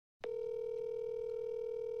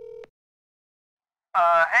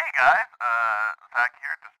Hey guys, Zach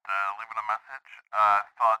here, just leaving a message.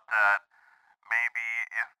 Thought that maybe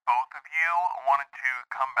if both of you wanted to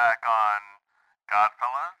come back on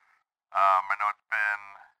Godfellas, I know it's been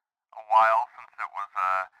a while since it was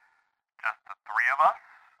just the three of us.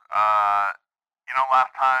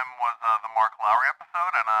 Last time was the Mark Lowry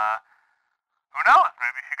episode, and who knows,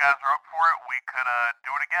 maybe if you guys are up for it, we could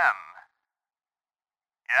do it again.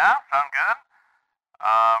 Yeah, sound good?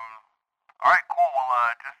 Alright, cool. Well,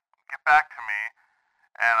 just get back to me.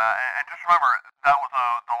 And just remember, that was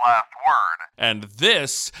the last word. And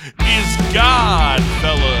this is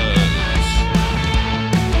Godfellas.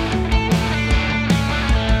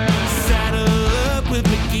 Saddle up with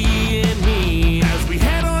Mickey and me as we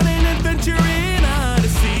head on an adventure in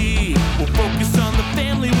Odyssey. We'll focus on the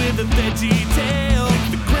family with a veggie tale.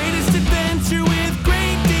 The greatest adventure with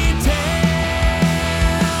great detail.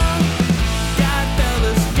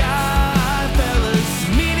 Godfellas,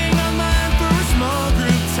 meeting online for a small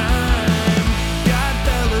group time.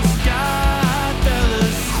 Godfellas,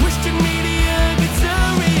 Christian media gets a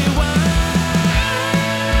rewind.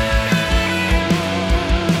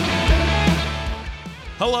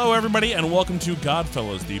 Hello, everybody, and welcome to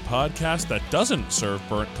Godfellas, the podcast that doesn't serve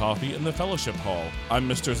burnt coffee in the fellowship hall. I'm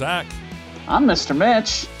Mr. Zach. I'm Mr.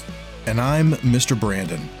 Mitch. And I'm Mr.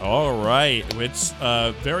 Brandon. All right, it's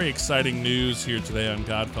very exciting news here today on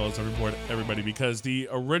Godfellas, everybody, because the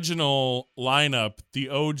original lineup, the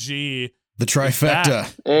OG, The trifecta.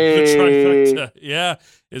 Hey. the trifecta, yeah,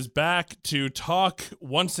 is back to talk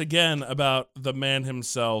once again about the man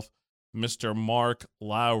himself, Mr. Mark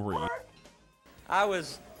Lowry. I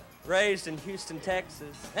was raised in Houston,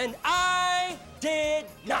 Texas, and I did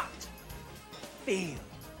not feel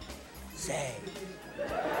safe.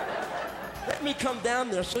 Let me come down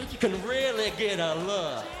there so you can really get a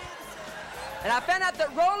look. And I found out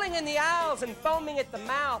that rolling in the aisles and foaming at the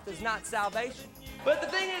mouth is not salvation. But the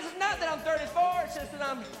thing is, it's not that I'm 34, it's just that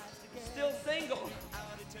I'm still single.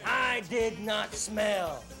 I did not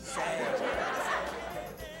smell safe.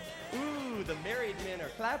 Ooh, the married men are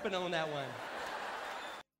clapping on that one.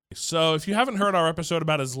 So if you haven't heard our episode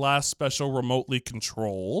about his last special, Remotely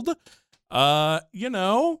Controlled,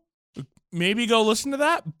 maybe go listen to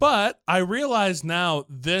that. But I realize now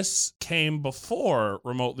this came before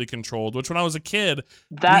Remotely Controlled, which when I was a kid,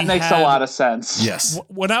 That makes a lot of sense. Yes.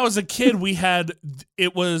 when I was a kid,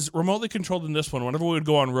 it was Remotely Controlled in this one. Whenever we would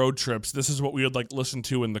go on road trips, this is what we would listen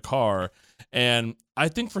to in the car. And I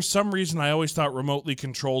think for some reason, I always thought Remotely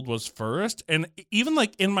Controlled was first. And even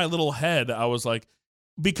in my little head, I was like,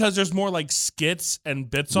 because there's more skits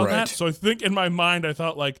and bits on Right. that. So I think in my mind, I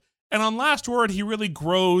thought and on Last Word, he really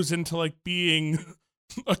grows into being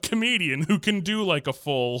a comedian who can do a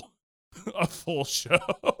full show.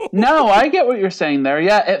 No, I get what you're saying there.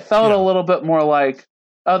 Yeah, it felt Yeah. a little bit more like,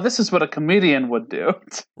 oh, this is what a comedian would do.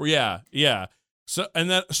 Yeah. So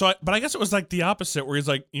but I guess it was the opposite, where he's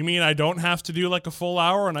you mean I don't have to do a full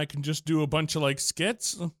hour and I can just do a bunch of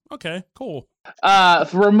skits? Okay, cool.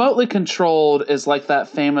 Remotely Controlled is like that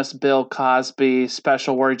famous Bill Cosby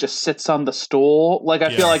special where he just sits on the stool.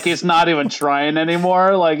 I feel like he's not even trying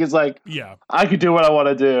anymore. He's Yeah. I could do what I want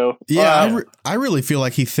to do. Yeah, I really feel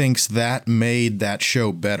like he thinks that made that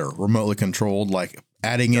show better, Remotely Controlled,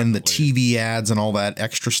 adding in the TV ads and all that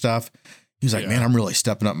extra stuff. He's like, man, I'm really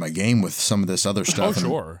stepping up my game with some of this other stuff. Oh,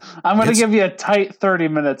 sure. I'm going to give you a tight 30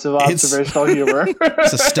 minutes of observational humor.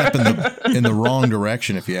 It's a step in the wrong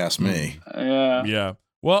direction, if you ask me. Yeah. Yeah.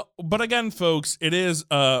 Well, but again, folks, it is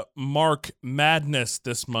Mark Madness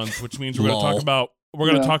this month, which means we're going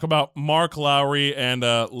to talk about Mark Lowry and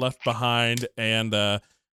Left Behind and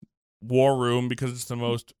War Room, because it's the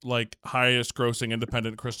most highest grossing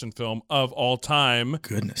independent Christian film of all time.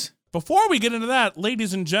 Goodness. Before we get into that,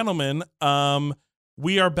 ladies and gentlemen,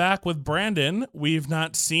 we are back with Brandon. We've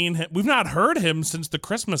not seen him. We've not heard him since the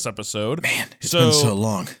Christmas episode. Man, it's been so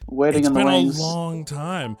long. Waiting It's in the been wings. a long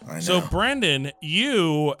time. I know. So, Brandon,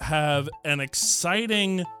 you have an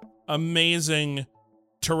exciting, amazing,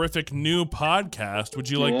 terrific new podcast. Would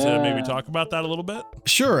you like to maybe talk about that a little bit?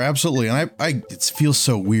 Sure, absolutely. And it feels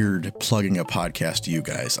so weird plugging a podcast to you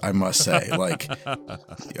guys, I must say.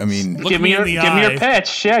 I mean, Look Give me your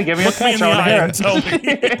pitch. Yeah, give me Look your me in pitch. the I eye want and to hear tell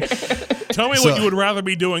it. me. Tell me So- what you would rather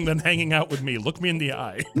be doing than hanging out with me. Look me in the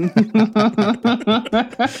eye.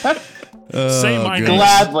 Say my name. goodness.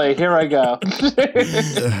 Gladly. Here I go.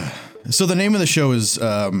 So the name of the show is,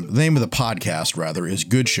 the name of the podcast, rather, is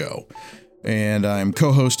Good Show. And I'm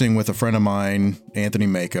co-hosting with a friend of mine, Anthony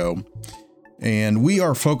Mako. And we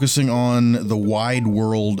are focusing on the wide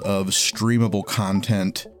world of streamable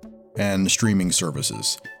content and streaming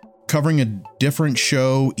services. Covering a different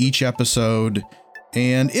show each episode,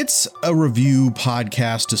 And it's a review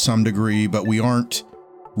podcast to some degree, but we aren't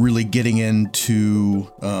really getting into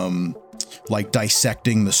like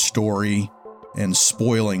dissecting the story and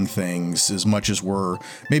spoiling things as much as we're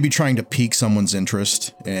maybe trying to pique someone's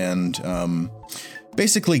interest and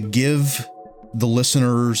basically give the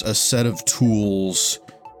listeners a set of tools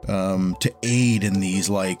to aid in these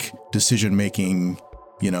like decision-making,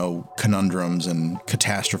 you know, conundrums and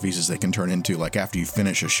catastrophes as they can turn into. Like after you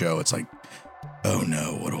finish a show, it's like, oh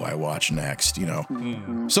no, what do I watch next? You know?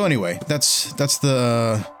 Mm-hmm. So anyway, that's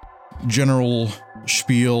the general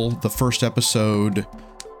spiel. The first episode,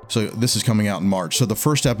 so this is coming out in March. So the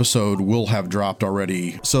first episode will have dropped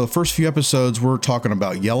already. So the first few episodes, we're talking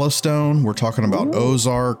about Yellowstone. We're talking about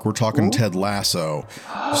Ozark. We're talking Ted Lasso.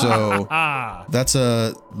 So that's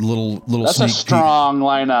a little That's sneak a strong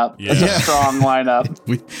lineup. Yeah. That's a strong lineup.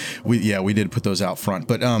 we did put those out front,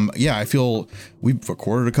 but yeah, I feel we've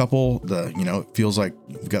recorded a couple. It feels like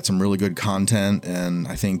we've got some really good content, and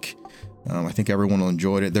I think everyone will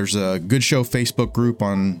enjoy it. There's a Good Show Facebook group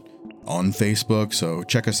on Facebook, so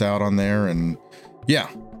check us out on there. And yeah,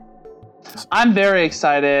 I'm very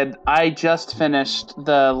excited. I just finished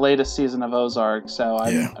the latest season of Ozark, so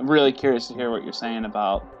I'm really curious to hear what you're saying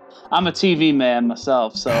about. I'm a TV man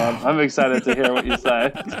myself, so I'm excited to hear what you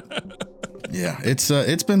say. Yeah,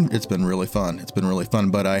 it's been really fun. It's been really fun,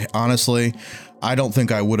 but I honestly don't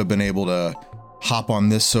think I would have been able to hop on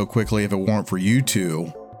this so quickly if it weren't for you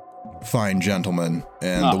two fine gentlemen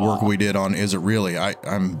and the work we did on Is It Really?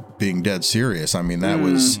 I'm being dead serious. I mean, that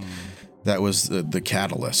was the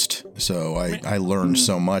catalyst. So I learned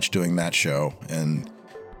so much doing that show. And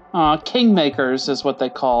Kingmakers is what they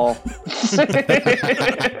call Is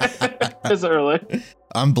It Really?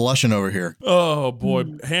 I'm blushing over here. Oh boy,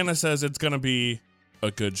 Hannah says it's gonna be a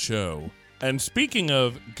good show. And speaking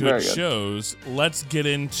of good shows, let's get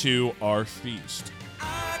into our feast.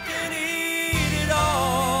 I can eat it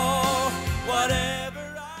all,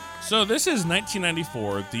 whatever So this is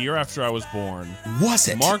 1994, the year after I was born. Was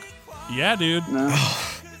it? Mark, yeah, dude. No.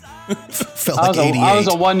 Felt like 88. I was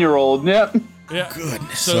a 1-year-old. Yep. Yeah.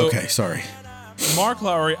 Goodness. So, Okay, sorry. Mark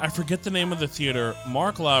Lowry, I forget the name of the theater.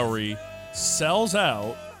 Mark Lowry sells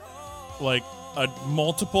out like a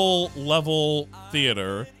multiple level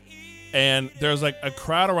theater, and there's like a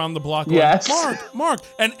crowd around the block. Yes. Like, Mark.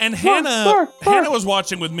 And Hannah was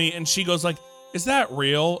watching with me, and she goes like, "Is that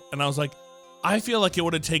real?" And I was like, I feel like it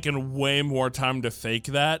would have taken way more time to fake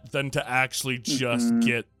that than to actually just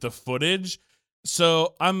get the footage.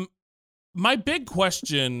 So my big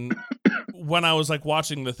question when I was like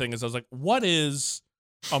watching the thing is I was like, what is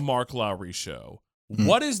a Mark Lowry show?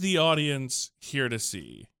 What is the audience here to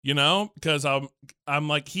see? You know, because I'm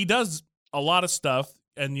like, he does a lot of stuff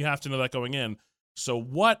and you have to know that going in. So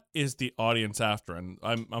what is the audience after? And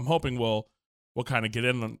I'm hoping we'll kind of get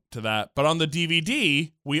into that. But on the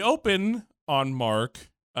DVD, we open on Mark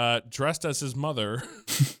dressed as his mother.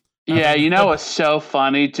 Yeah, you know what's so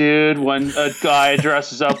funny, dude? When a guy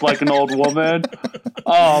dresses up like an old woman.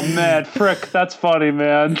 Oh man, frick, that's funny,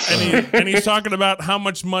 man. And he's talking about how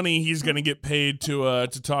much money he's going to get paid to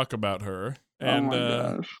talk about her. And, oh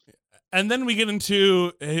my gosh. And then we get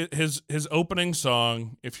into his opening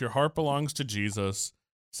song, "If Your Heart Belongs to Jesus,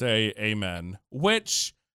 Say Amen,"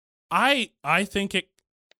 which I think it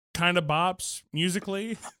kind of bops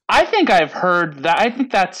musically. I think I've heard that. I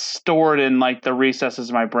think that's stored in like the recesses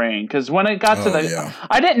of my brain, because when it got to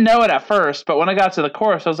I didn't know it at first, but when I got to the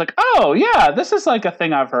chorus, I was like, oh yeah, this is like a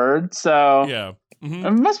thing I've heard. So yeah,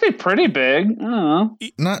 it must be pretty big. I don't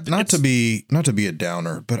know. Not to be a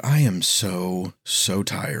downer, but I am so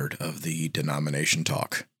tired of the denomination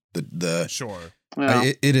talk. The sure.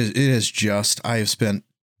 Yeah. It is just, I have spent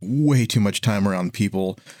way too much time around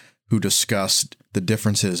people who discussed the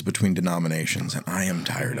differences between denominations, and I am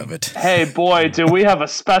tired of it. Hey, boy, do we have a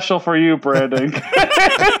special for you, Brandon.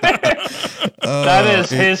 That is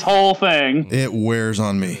his whole thing. It wears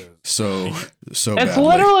on me so It's badly.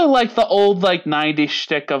 literally like the old like 90s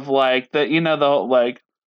shtick of like the like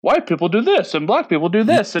white people do this and black people do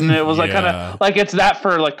this, and it was like kind of like it's that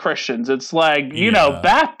for like Christians. It's like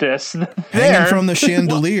Baptists hanging from the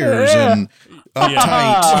chandeliers and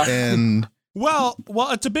uptight and. Well,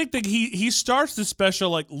 it's a big thing. He starts the special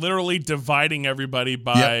like literally dividing everybody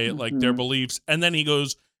by like their beliefs, and then he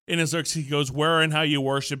goes in his lyrics. He goes, "Where and how you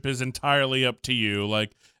worship is entirely up to you.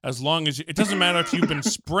 Like as long as it doesn't matter if you've been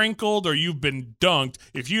sprinkled or you've been dunked.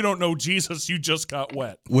 If you don't know Jesus, you just got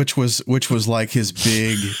wet." Which was like his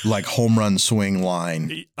big like home run swing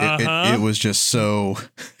line. It was just so.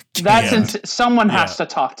 That's someone has to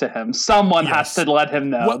talk to him. Someone has to let him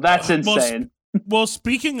know. That's insane. Well,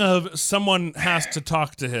 speaking of someone has to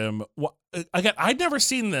talk to him, again, I'd never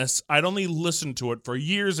seen this. I'd only listened to it for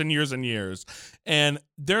years and years and years. And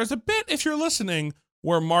there's a bit, if you're listening,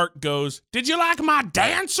 where Mark goes, "Did you like my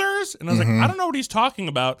dancers?" And I was like, I don't know what he's talking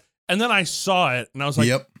about. And then I saw it, and I was like,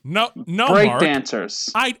 no, break Mark. dancers.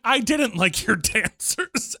 I didn't like your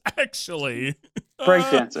dancers, actually. Break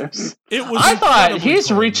dancers. It was. I thought he's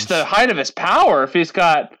cringe. reached the height of his power if he's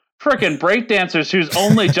got freaking break dancers whose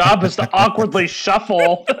only job is to awkwardly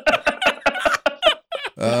shuffle.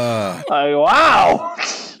 Like, wow.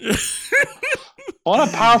 What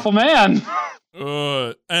a powerful man.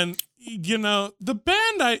 And you know, the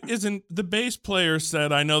band isn't the bass player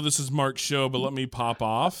said, "I know this is Mark's show, but let me pop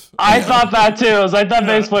off." I thought that too. I was like, that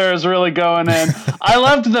bass player is really going in. I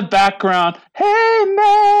loved the background. Hey,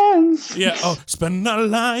 man. Yeah. Oh, spend our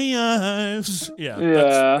lives. Yeah.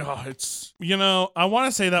 Yeah. It's, you know, I want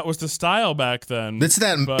to say that was the style back then. It's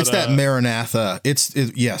that Maranatha. It's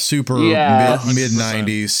super Yes. mid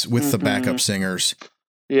 90s with the backup singers.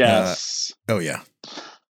 Yes. Oh yeah.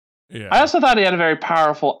 Yeah. I also thought he had a very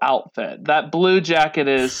powerful outfit. That blue jacket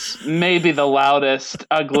is maybe the loudest,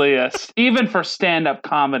 ugliest, even for stand-up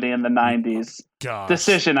comedy in the 90s,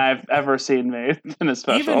 decision I've ever seen made in a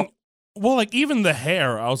special. Even the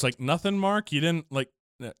hair, I was like, nothing, Mark? You didn't, like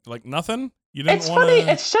nothing? You didn't It's funny.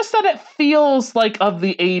 It's just that it feels like of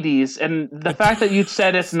the 80s, and the fact that you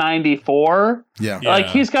said it's 94, like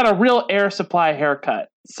he's got a real Air Supply haircut.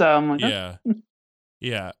 So I'm like, yeah.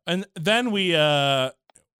 Yeah. And then we,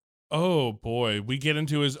 oh boy, we get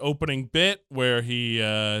into his opening bit where he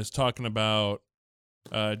is talking about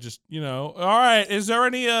just, you know, all right, is there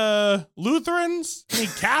any Lutherans? Any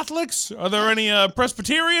Catholics? Are there any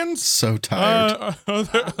Presbyterians? So tired.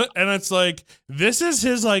 And it's like, this is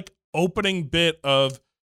his like opening bit of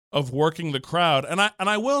working the crowd. And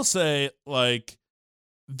I will say, like,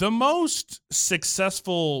 the most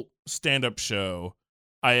successful stand-up show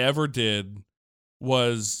I ever did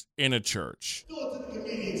was in a church.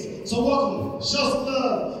 So welcome, show some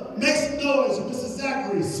love, make some noise for Mr.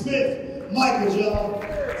 Zachary Smith Michael, y'all.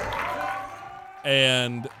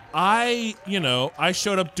 And I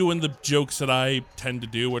showed up doing the jokes that I tend to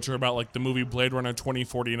do, which are about like the movie Blade Runner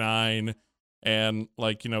 2049 and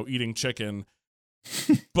like, you know, eating chicken.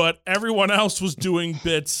 But everyone else was doing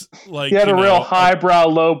bits like, you had a real highbrow,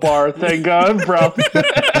 low bar thing going, bro.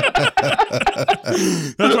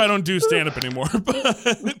 That's why I don't do stand-up anymore.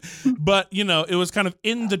 But, you know, it was kind of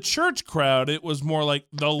in the church crowd. It was more like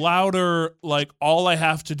the louder, like, all I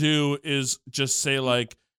have to do is just say,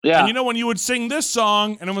 like, and you know, when you would sing this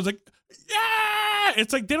song, and everyone's like, yeah!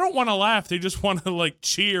 It's like they don't want to laugh. They just want to, like,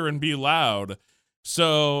 cheer and be loud.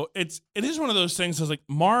 So it is one of those things. I was like,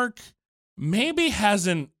 Mark maybe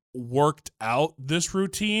hasn't worked out this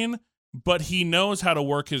routine, but he knows how to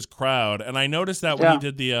work his crowd. And I noticed that when he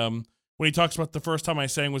did the when he talks about the first time I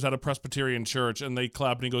sang was at a Presbyterian church and they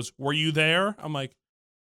clapped and he goes, "Were you there?" I'm like,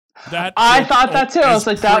 that I thought that too. I was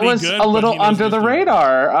like, that was a little under the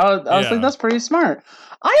radar. I was like, that's pretty smart.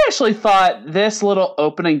 I actually thought this little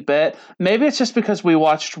opening bit, maybe it's just because we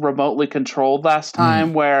watched Remotely Controlled last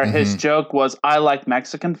time where his joke was, "I like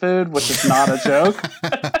Mexican food," which is not a joke.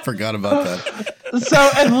 Forgot about that. So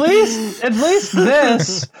at least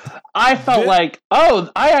this, I felt like,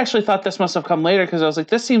 I actually thought this must have come later because I was like,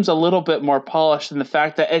 this seems a little bit more polished in the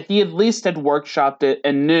fact that he at least had workshopped it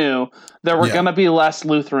and knew there were going to be less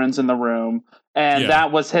Lutherans in the room. And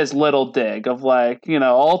that was his little dig of like, you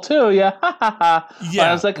know, all two, yeah, ha ha ha. Yeah,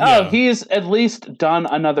 I was like, he's at least done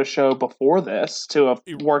another show before this to have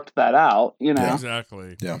worked that out, you know.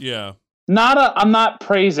 Exactly. Yeah. I'm not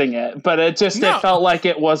praising it, but it felt like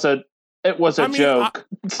it was a joke.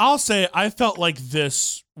 I'll say I felt like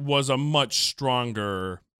this was a much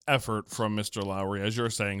stronger effort from Mr. Lowry, as you're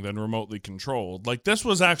saying, than Remotely Controlled. Like this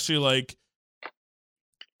was actually like,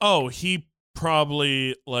 he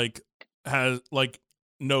probably like has like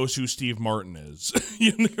knows who Steve Martin is,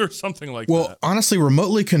 or something like that. Well, honestly,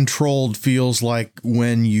 Remotely Controlled feels like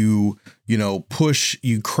when you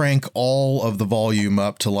crank all of the volume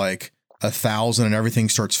up to like 1,000 and everything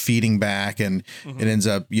starts feeding back and it ends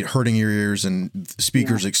up hurting your ears and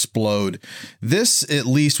speakers explode. This at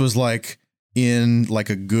least was like in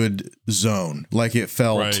like a good zone. Like it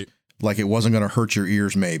felt like it wasn't going to hurt your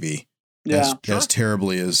ears maybe as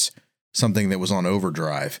terribly as something that was on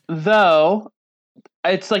overdrive. Though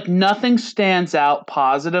it's like nothing stands out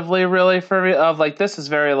positively really for me of like, this is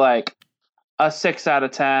very like a 6 out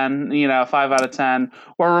of 10, 5 out of 10,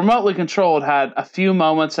 where Remotely Controlled had a few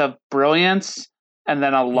moments of brilliance and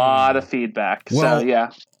then a lot of feedback. Well, so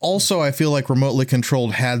yeah. Also, I feel like Remotely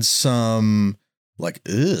Controlled had some like,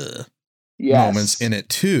 moments in it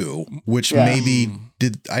too, which maybe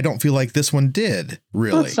I don't feel like this one did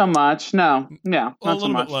really. Not so much. No. Yeah. A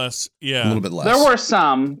little bit less. Yeah. A little bit less. There were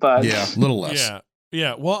some, but a little less. Yeah.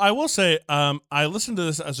 Yeah. Well, I will say, I listened to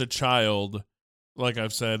this as a child, like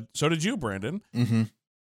I've said. So did you, Brandon. Mm-hmm.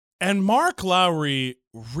 And Mark Lowry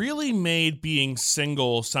really made being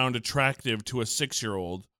single sound attractive to a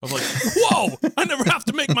 6-year-old. Of like, whoa, I never have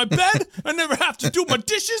to make my bed. I never have to do my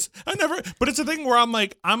dishes. But it's a thing where I'm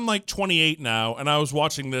like 28 now, and I was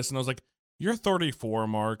watching this, and I was like, you're 34,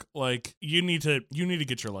 Mark. Like, you need to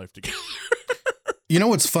get your life together. You know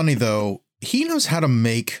what's funny though? He knows how to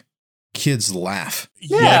make kids laugh.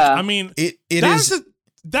 Yeah. I mean,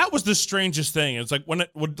 that was the strangest thing. It's like when it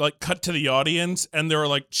would like cut to the audience and there were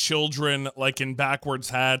like children like in backwards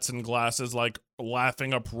hats and glasses like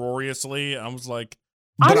laughing uproariously. I was like,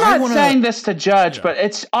 I'm not saying this to judge, but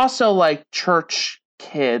it's also like church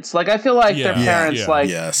kids. Like I feel like their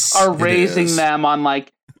parents are raising them on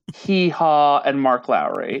like Hee Haw and Mark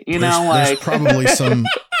Lowry. You know, like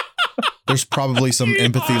there's probably some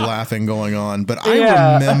empathy laughing going on, but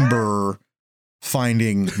I remember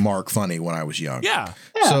finding Mark funny when I was young.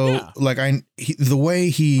 Like the way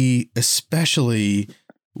he, especially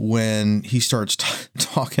when he starts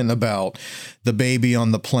talking about the baby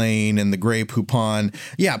on the plane and the Grey Poupon.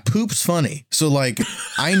 Yeah, poop's funny. So like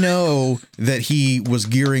I know that he was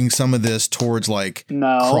gearing some of this towards like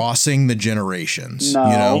crossing the generations. No.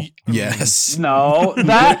 You know? Yes. No.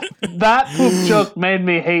 That poop joke made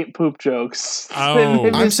me hate poop jokes. Oh,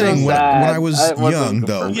 I'm saying when I was young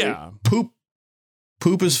though.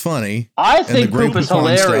 Poop is funny. I think poop is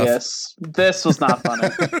hilarious. This was not funny.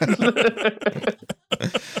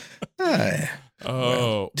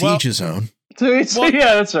 To each his own.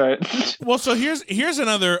 Yeah, that's right. Well, so here's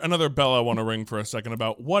another bell I want to ring for a second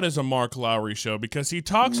about what is a Mark Lowry show, because he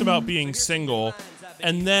talks about being single,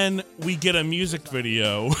 and then we get a music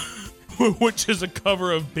video, which is a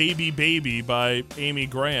cover of Baby Baby by Amy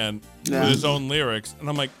Grant with his own lyrics. And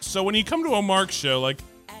I'm like, so when you come to a Mark show, like,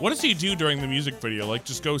 what does he do during the music video? Like,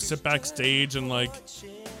 just go sit backstage and like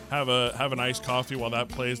have an iced coffee while that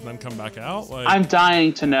plays, and then come back out? Like, I'm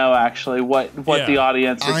dying to know actually what the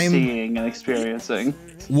audience is seeing and experiencing.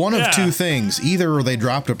 One of two things: either they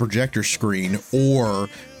dropped a projector screen, or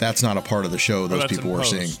that's not a part of the show those people were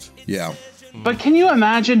seeing. Yeah. But can you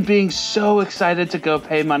imagine being so excited to go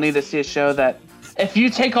pay money to see a show that, if you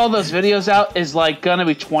take all those videos out, is like gonna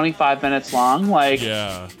be 25 minutes long? Like,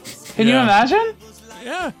 can you imagine?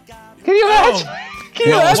 Yeah. Can you imagine?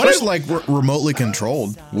 Especially like remotely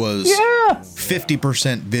controlled was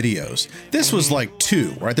 50% videos. This was like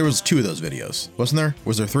 2, right? There was 2 of those videos, wasn't there?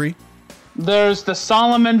 Was there 3? There's the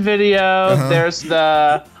Solomon video. There's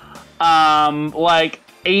the like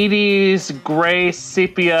 80s gray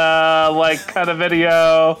sepia like kind of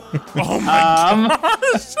video. Oh my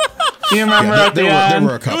gosh. Do you remember at the end? There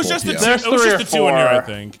were a couple. It was just There's 3 or 4. 2 in here, I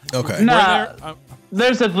think. Okay. No.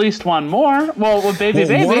 There's at least one more. Well, with Baby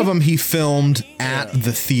Baby. One of them he filmed at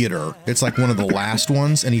the theater. It's like one of the last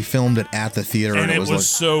ones, and he filmed it at the theater. And it was like,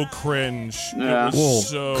 so cringe. Yeah.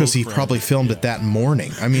 Because he probably filmed it that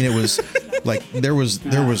morning. I mean, it was like there was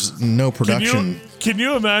no production. Can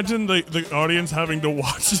you imagine the audience having to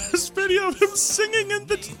watch this video of him singing in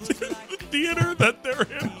the theater that they're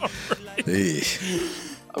in already?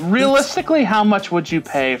 Realistically, how much would you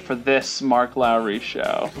pay for this Mark Lowry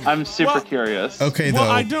show? I'm super curious. Okay,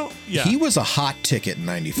 he was a hot ticket in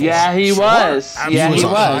 '94. Yeah, he was. Yeah, he was a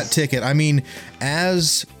hot ticket. I mean,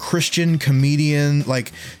 as Christian comedian,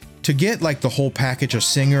 like to get like the whole package of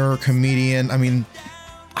singer, comedian. I mean,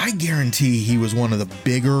 I guarantee he was one of the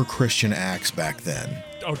bigger Christian acts back then.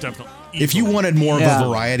 Oh, definitely. If you wanted more of a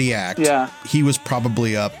variety act, he was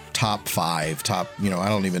probably up top 5.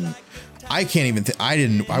 I can't even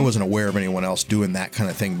I wasn't aware of anyone else doing that kind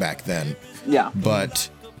of thing back then. Yeah. But,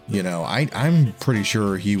 I'm pretty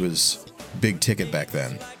sure he was big ticket back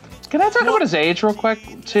then. Can I talk about his age real quick,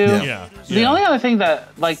 too? Yeah. The only other thing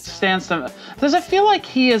that, like, stands to... Does it feel like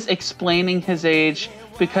he is explaining his age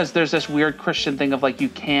because there's this weird Christian thing of, like, you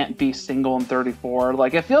can't be single and 34?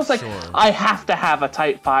 Like, it feels like I have to have a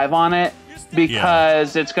tight 5 on it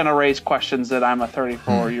because it's going to raise questions that I'm a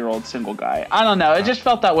 34-year-old single guy. I don't know. It just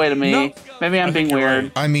felt that way to me. No, maybe I'm being weird.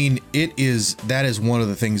 Right. I mean, that is one of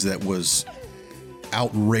the things that was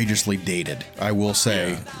outrageously dated, I will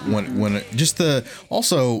say.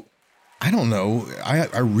 Also, I don't know.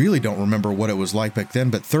 I really don't remember what it was like back then,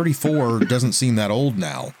 but 34 doesn't seem that old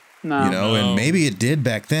now. No. And maybe it did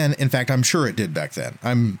back then. In fact, I'm sure it did back then.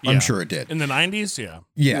 I'm sure it did. In the 90s,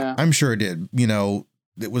 yeah, I'm sure it did.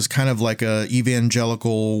 It was kind of like a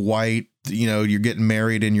evangelical white you're getting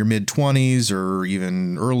married in your mid-20s or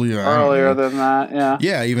even earlier than that. Yeah.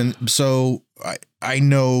 Yeah. Even so, I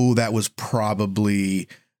know that was probably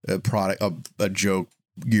a joke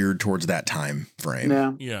geared towards that time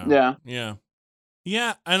frame. Yeah.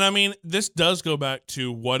 And I mean, this does go back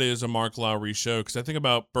to what is a Mark Lowry show. Because I think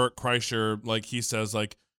about Bert Kreischer, like he says,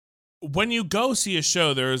 like when you go see a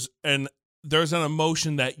show, there's an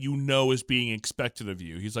emotion that is being expected of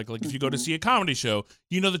you. He's like if you go to see a comedy show,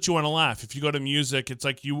 that you want to laugh. If you go to music, it's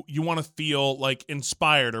like you want to feel like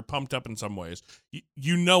inspired or pumped up in some ways.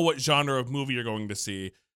 You know what genre of movie you're going to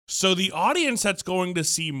see. So the audience that's going to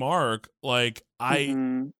see Mark, like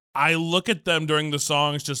I look at them during the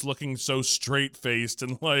songs just looking so straight-faced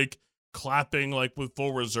and like clapping like with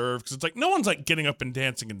full reserve, because it's like no one's like getting up and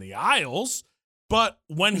dancing in the aisles, but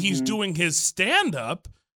when he's doing his stand-up,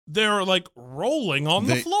 they're like rolling on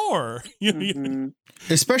the floor.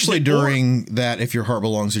 Especially during that "If Your Heart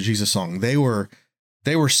Belongs to Jesus" song, they were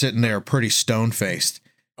sitting there pretty stone-faced.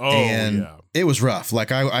 And it was rough.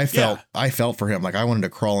 Like I felt for him. Like I wanted to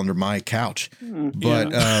crawl under my couch.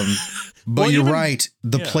 But but you're right.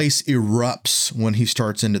 The place erupts when he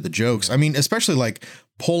starts into the jokes. I mean, especially like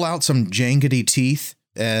pull out some jangity teeth.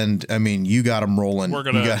 And I mean, you got him rolling. We're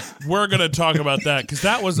gonna talk about that, because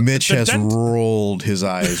that was Mitch has rolled his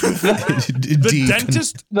eyes with the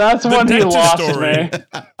dentist. That's when he lost story. me.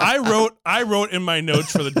 I wrote in my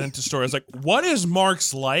notes for the dentist story. I was like, what is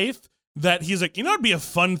Mark's life that he's like, it'd be a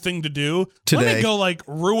fun thing to do today. Let me go like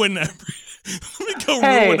ruin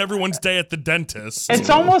ruin everyone's day at the dentist. It's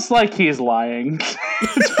almost like he's lying.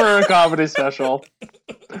 It's for a comedy special.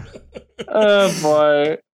 Oh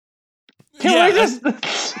boy. Can we just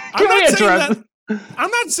address? I'm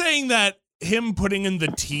not saying that him putting in the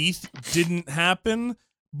teeth didn't happen,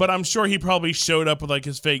 but I'm sure he probably showed up with like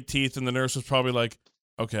his fake teeth, and the nurse was probably like,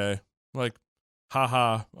 okay, like,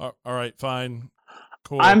 haha, all right, fine,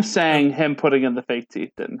 cool. I'm saying him putting in the fake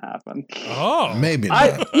teeth didn't happen. Oh, maybe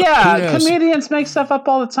not. Comedians make stuff up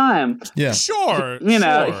all the time. Yeah, sure.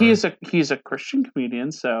 He's a Christian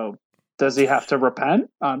comedian, so does he have to repent?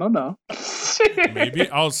 I don't know. Maybe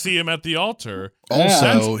I'll see him at the altar.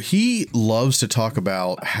 Also, he loves to talk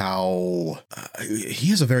about how he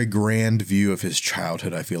has a very grand view of his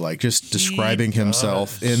childhood, I feel like, just describing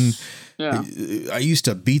himself in. Yeah. I used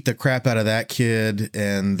to beat the crap out of that kid,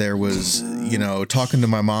 and there was, talking to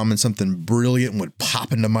my mom, and something brilliant would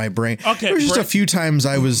pop into my brain. Okay, there was just a few times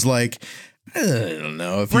I was like, I don't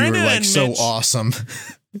know if Brandon, you were like so awesome.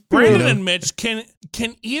 Brandon and Mitch, can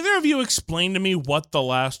either of you explain to me what the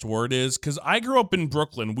last word is? Because I grew up in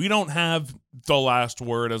Brooklyn. We don't have the last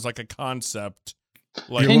word as like a concept.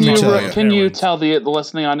 Like, can you tell the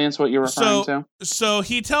listening audience what you're referring to? So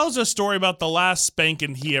he tells a story about the last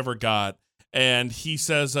spanking he ever got, and he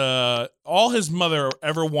says all his mother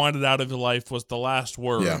ever wanted out of his life was the last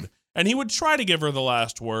word. Yeah. And he would try to give her the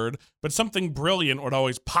last word, but something brilliant would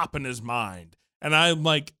always pop in his mind. And I'm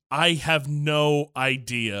like, I have no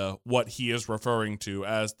idea what he is referring to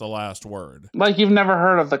as the last word. Like, you've never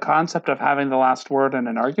heard of the concept of having the last word in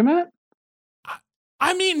an argument?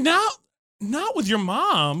 I mean, not with your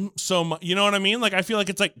mom so much. You know what I mean? Like, I feel like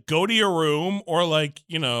it's like, go to your room, or like,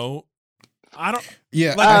 I don't.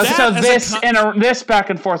 Yeah. Like so this back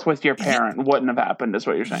and forth with your parent wouldn't have happened, is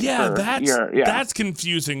what you're saying. Yeah, that's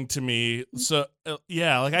confusing to me. So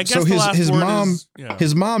like I guess so the last his word mom, is,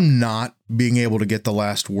 his mom not being able to get the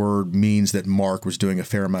last word means that Mark was doing a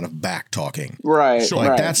fair amount of back talking. Right. Sure.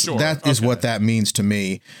 Like right. that is what that means to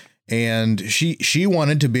me. And she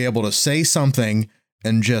wanted to be able to say something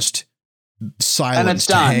and just silence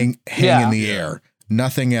to hang in the air,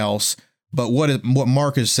 nothing else. But what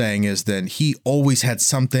Mark is saying is that he always had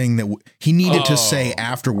something that he needed to say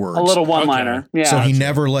afterwards. A little one-liner. Okay. Yeah. So he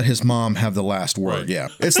never let his mom have the last word. Right. Yeah.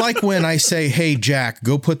 It's like when I say, hey, Jack,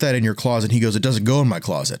 go put that in your closet. He goes, it doesn't go in my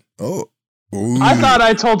closet. Oh. Ooh. I thought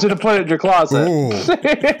I told you to put it in your closet.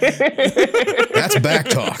 That's back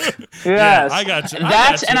talk. Yes. Yeah, I got you.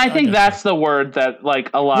 I think that's the word that like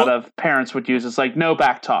a lot of parents would use. It's like no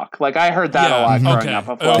back talk. Like I heard that a lot growing up.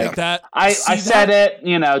 Of like, I said it,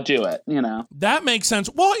 do it, That makes sense.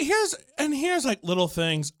 Well, here's like little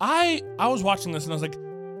things. I was watching this and I was like,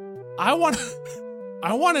 I want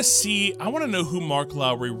to know who Mark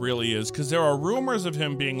Lowry really is, because there are rumors of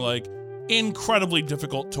him being like incredibly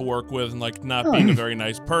difficult to work with and like not being a very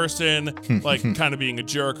nice person, like kind of being a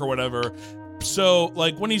jerk or whatever. So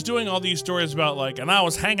like when he's doing all these stories about like, and I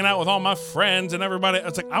was hanging out with all my friends and everybody,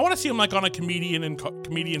 it's like I want to see him like on a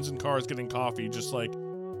comedians in cars getting coffee, just like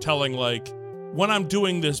telling like, when I'm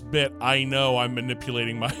doing this bit, I know I'm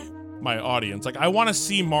manipulating my audience. Like I want to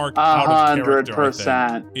see Mark out of character.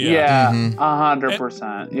 100%. Yeah.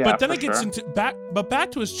 100%. Yeah. But then for it gets sure. into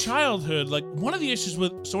back to his childhood. Like one of the issues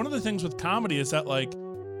one of the things with comedy is that like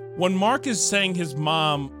when Mark is saying his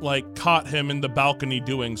mom like caught him in the balcony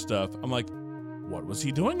doing stuff, I'm like, what was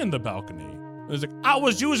he doing in the balcony? And he's like, I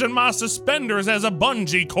was using my suspenders as a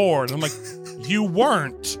bungee cord. And I'm like, you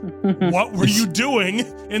weren't. What were you doing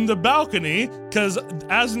in the balcony? Because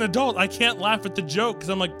as an adult, I can't laugh at the joke because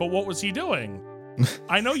I'm like, but what was he doing?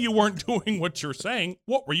 I know you weren't doing what you're saying.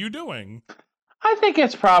 What were you doing? I think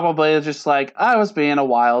it's probably just like I was being a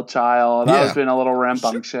wild child. I Yeah. was being a little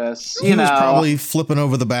rambunctious. He was probably flipping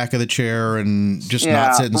over the back of the chair and just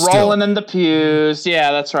not sitting still. rolling in the pews.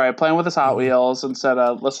 Yeah, that's right. Playing with his Hot Wheels instead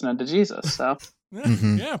of listening to Jesus. So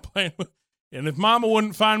Yeah, playing with. And if Mama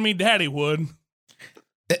wouldn't find me, Daddy would.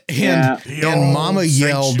 And Mama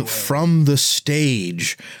yelled Sanctuary. from the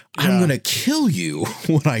stage, I'm Yeah. going to kill you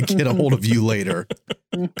when I get a hold of you later.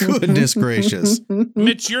 Goodness gracious.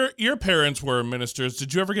 Mitch, your parents were ministers.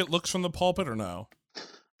 Did you ever get looks from the pulpit or no?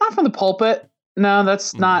 not from the pulpit. No,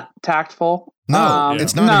 that's not tactful. No,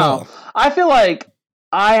 it's not at all. I feel like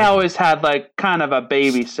I always had like kind of a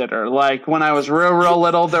babysitter. Like when I was real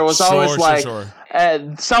little, there was always like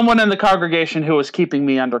someone in the congregation who was keeping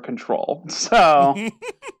me under control.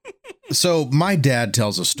 So my dad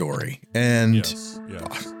tells a story, and Yes.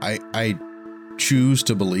 I choose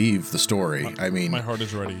to believe the story. I mean, My heart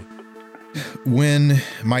is ready. when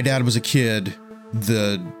my dad was a kid,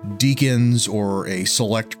 the deacons or a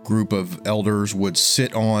select group of elders would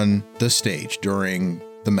sit on the stage during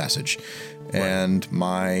the message. And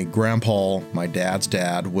my grandpa, my dad's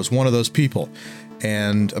dad, was one of those people.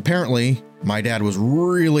 And apparently, my dad was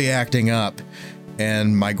really acting up.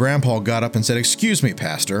 And my grandpa got up and said, "Excuse me,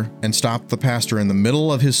 Pastor," and stopped the pastor in the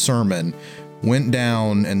middle of his sermon, went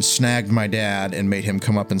down and snagged my dad and made him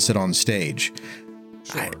come up and sit on stage.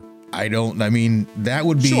 Sure. I mean, that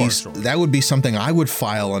would be Sure. that would be something I would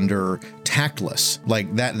file under tactless.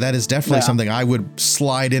 Like that is definitely something I would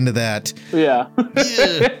slide into that. Yeah.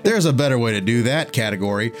 There's a better way to do that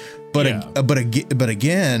category. But Yeah. but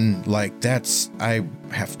again, like I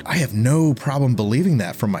have no problem believing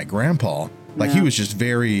that from my grandpa. Like he was just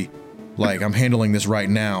very like, I'm handling this right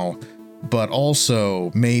now, but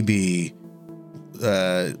also maybe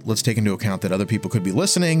let's take into account that other people could be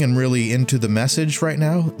listening and really into the message right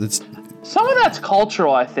now. Some of that's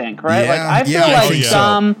cultural, I think, right? Yeah, like I feel I like think so.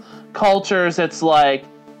 some cultures it's like,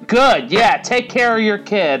 good, yeah, take care of your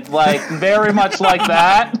kid. Like very much like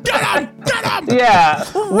that. Get him! Yeah.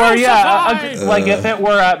 Where Crucify! like if it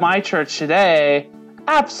were at my church today,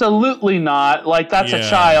 absolutely not. Like that's a Yeah.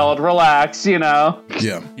 child. Relax, you know.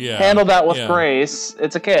 Yeah. Yeah. Handle that with Yeah. grace.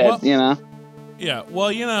 It's a kid, Well- you know. Yeah,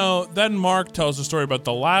 well, you know, then Mark tells a story about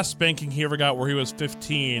the last spanking he ever got where he was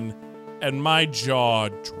 15, and my jaw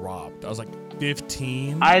dropped. I was like,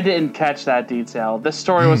 15? I didn't catch that detail. This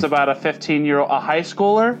story was about a 15-year-old, a high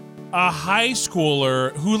schooler. A high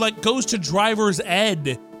schooler who, like, goes to driver's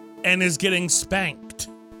ed and is getting spanked.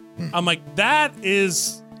 I'm like, that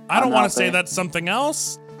is... I don't want to say Unhealthy. that's something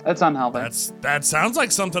else. That's unhealthy. That sounds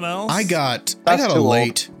like something else. I got That's a too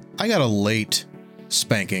late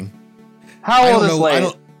spanking. How I old don't is know.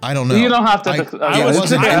 late? I don't know. You don't have to. I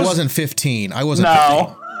wasn't 15. I wasn't 15.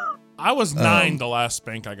 No. I was 9 the last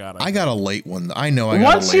spank I got. I got a late one. I know I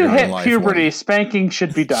got Once a later you in hit life puberty, one. spanking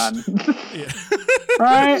should be done.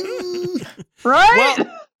 Right? Right?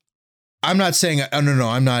 Well, I'm not saying no.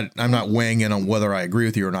 I'm not weighing in on whether I agree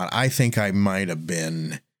with you or not. I think I might have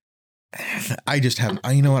been. I just have.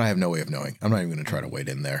 You know what? I have no way of knowing. I'm not even going to try to wade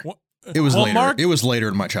in there. Well, It was well, later. Mark- It was later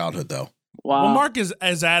in my childhood, though. Wow. Well, Mark is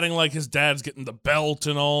adding like his dad's getting the belt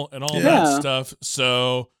and all Yeah. that stuff.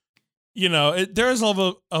 So, you know, there is a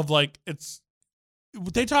level of like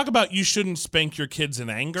they talk about you shouldn't spank your kids in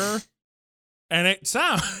anger, and it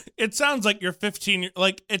sounds like you're 15.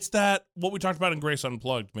 Like it's that what we talked about in Grace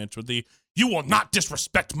Unplugged, Mitch, with the "you will not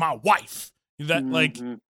disrespect my wife." That like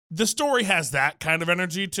the story has that kind of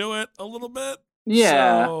energy to it a little bit.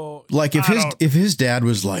 Yeah. So, Like I don't- if his dad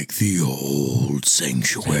was like the old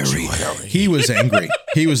sanctuary, he was angry.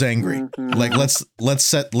 He was angry. Like let's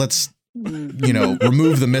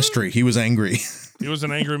remove the mystery. He was angry. he was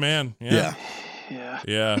an angry man. Yeah. Yeah.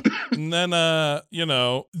 Yeah. And then,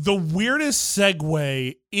 the weirdest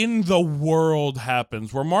segue in the world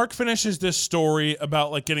happens where Mark finishes this story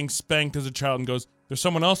about like getting spanked as a child and goes, there's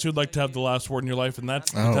someone else who'd like to have the last word in your life, and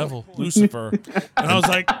that's the devil, Lucifer. And I was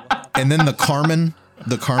like, And then the Carmen.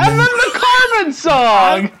 And then the Carmen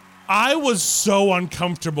song. I was so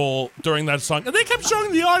uncomfortable during that song. And they kept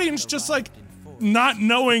showing the audience just like not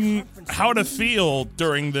knowing how to feel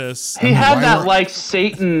during this. He had that like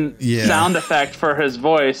Satan sound effect for his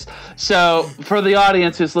voice. So for the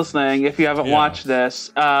audience who's listening, if you haven't watched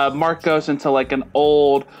this, Mark goes into like an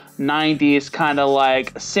old 90s kind of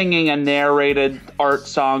like singing a narrated art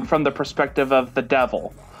song from the perspective of the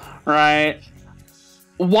devil, right?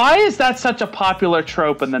 Why is that such a popular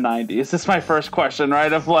trope in the 90s? That's my first question,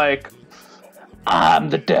 right? Of like,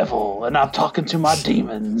 I'm the devil and I'm talking to my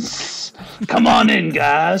demons. Come on in,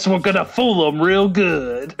 guys. We're going to fool them real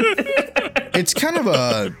good. It's kind of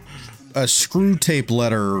a screw tape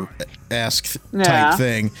letter-esque type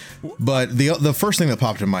thing. But the first thing that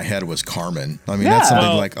popped in my head was Carmen. I mean, that's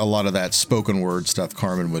something like a lot of that spoken word stuff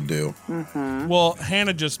Carmen would do. Mm-hmm. Well,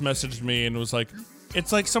 Hannah just messaged me and was like,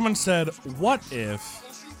 it's like someone said, what if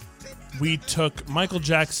we took Michael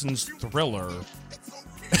Jackson's Thriller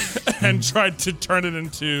and tried to turn it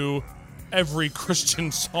into every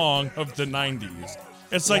Christian song of the 90s.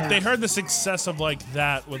 It's like they heard the success of like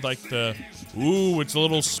that with like the, ooh, it's a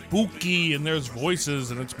little spooky and there's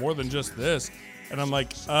voices and it's more than just this. And I'm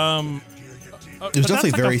like, it was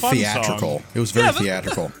definitely very theatrical. Song. It was very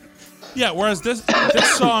theatrical. Yeah, whereas this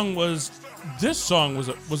song was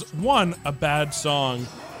one, a bad song.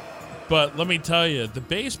 But let me tell you, the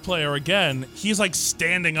bass player, again, he's like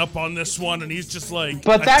standing up on this one and he's just like.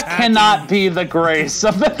 But that cannot be the grace.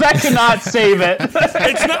 That cannot save it.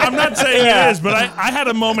 It's not, I'm not saying it is, but I had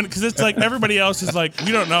a moment because it's like everybody else is like,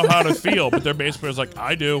 we don't know how to feel. But their bass player's like,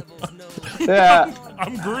 I do. Yeah.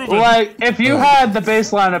 I'm grooving. Like, if you had the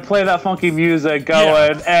bass line to play that funky music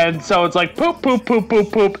going, and so it's like poop, poop, poop,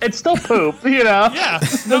 poop, poop, it's still poop, you know? Yeah.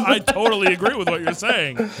 No, I totally agree with what you're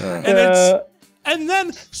saying. And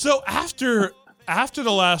then, so after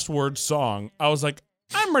the last word song, I was like,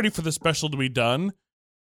 I'm ready for the special to be done.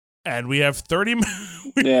 And we have 30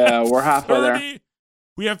 minutes. We're halfway there.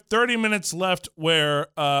 We have 30 minutes left where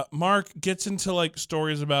Mark gets into like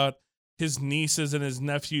stories about his nieces and his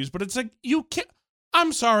nephews. But it's like, you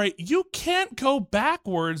can't go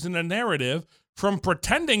backwards in a narrative from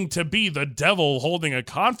pretending to be the devil holding a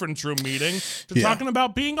conference room meeting to talking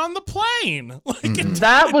about being on the plane. Like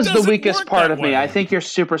that was the weakest part of me. I think you're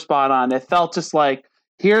super spot on. It felt just like,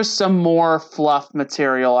 here's some more fluff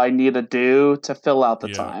material I need to do to fill out the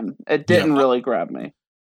time. It didn't really grab me.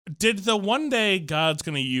 Did the one day God's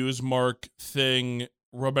going to use Mark thing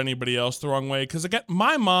rub anybody else the wrong way? Because again,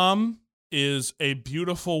 my mom is a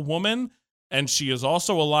beautiful woman and she is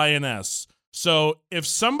also a lioness. So if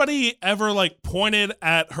somebody ever like pointed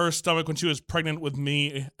at her stomach when she was pregnant with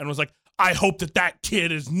me and was like, I hope that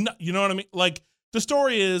kid is not, you know what I mean? Like the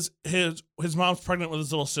story is his mom's pregnant with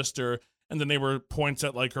his little sister and the neighbor points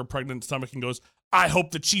at like her pregnant stomach and goes, I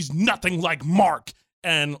hope that she's nothing like Mark.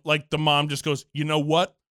 And like the mom just goes, you know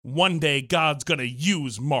what? One day God's going to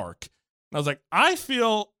use Mark. And I was like, I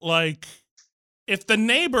feel like if the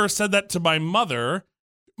neighbor said that to my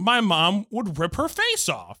mom would rip her face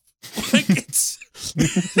off. Like it's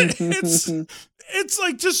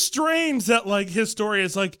like just strange that like his story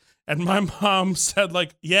is like, and my mom said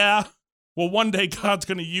like, yeah, well, one day God's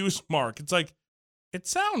going to use Mark. It's like, it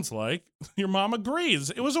sounds like your mom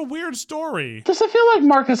agrees. It was a weird story. Does it feel like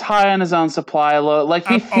Mark is high on his own supply? Like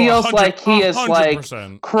he feels like he is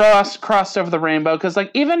 100%. Like crossed over the rainbow. Because like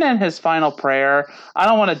even in his final prayer, I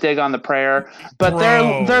don't want to dig on the prayer, but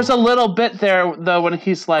there's a little bit there though when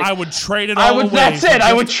he's like, I would trade it all away. That's it.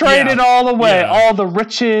 I would trade it all away, all the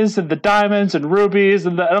riches and the diamonds and rubies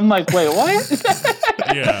and I'm like, wait, what?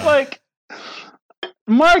 Like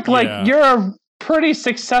Mark, like you're a pretty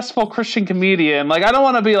successful Christian comedian. Like, I don't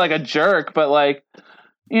want to be like a jerk, but like,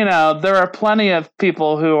 you know, there are plenty of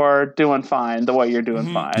people who are doing fine the way you're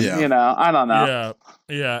doing fine. You know, I don't know.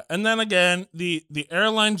 Yeah. And then again, the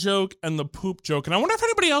airline joke and the poop joke. And I wonder if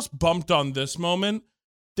anybody else bumped on this moment.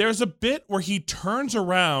 There's a bit where he turns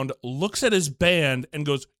around, looks at his band, and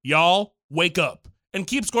goes, y'all, wake up. And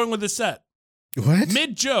keeps going with his set. What?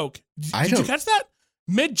 Mid-joke. Did you catch that?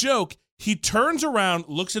 Mid-joke. He turns around,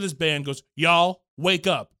 looks at his band, goes, y'all, wake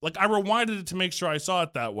up. Like, I rewinded it to make sure I saw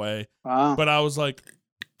it that way. Wow. But I was like...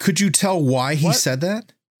 Could you tell why he said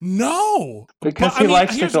that? No. Because he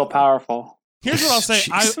likes to feel powerful. Here's what I'll say.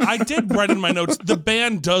 I did write in my notes, the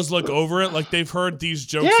band does look over it. Like, they've heard these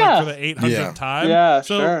jokes like for the 800th time. Yeah,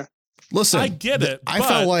 so, sure. Listen, I get it. I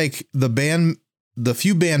felt like the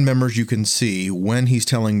few band members you can see when he's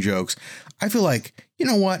telling jokes, I feel like, you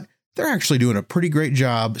know what? They're actually doing a pretty great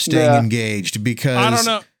job staying engaged because I don't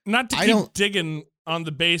know, not to keep digging on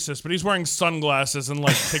the basis, but he's wearing sunglasses and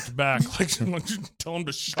like kicked back, like tell him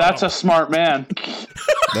to shut up. That's a smart man.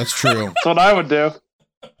 That's true. That's what I would do.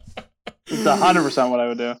 It's 100% what I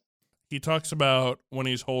would do. He talks about when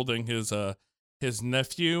he's holding his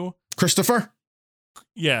nephew. Christopher?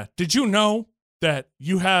 Yeah. Did you know that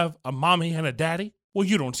you have a mommy and a daddy? Well,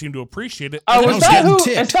 you don't seem to appreciate it. Oh, I was getting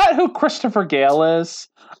ticked. is that who Christopher Gale is?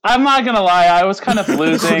 I'm not gonna lie, I was kind of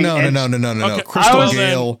losing. No. Okay.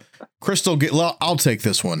 Crystal Gale. Well, I'll take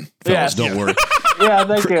this one, fellas. Don't worry. Yeah,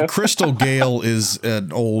 thank you. Crystal Gale is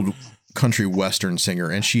an old country western singer,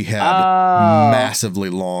 and she had massively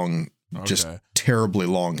long, just terribly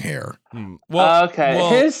long hair. Well,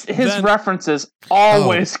 his references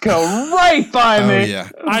always go right by me. Yeah.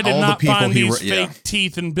 I did All not the people find he these yeah. fake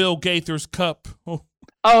teeth in Bill Gaither's cup.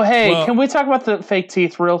 Oh, hey, Well- can we talk about the fake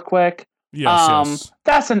teeth real quick? Yes.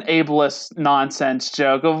 That's an ableist nonsense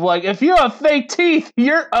joke of like, if you have fake teeth,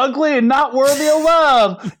 you're ugly and not worthy of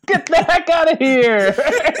love. Get the heck out of here.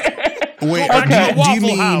 Wait, Okay.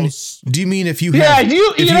 do you mean if you have? Yeah,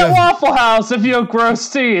 you if eat you at have, Waffle House if you have gross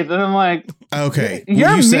teeth. And I'm like, okay, well,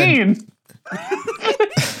 you're you said- mean.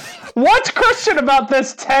 What's Christian about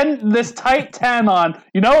this tight 10 on?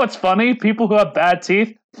 You know what's funny? People who have bad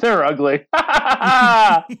teeth, they're ugly.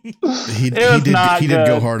 He did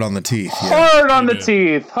go hard on the teeth. Yeah. Hard on the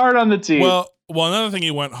teeth. Hard on the teeth. Well, another thing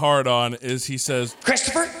he went hard on is he says,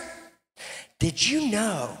 Christopher, did you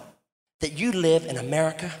know that you live in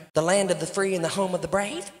America, the land of the free and the home of the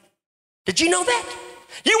brave? Did you know that?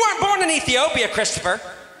 You weren't born in Ethiopia, Christopher.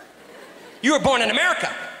 You were born in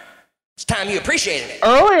America. It's time you appreciated it.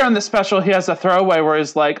 Earlier in the special, he has a throwaway where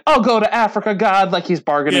he's like, "I'll go to Africa, God," like he's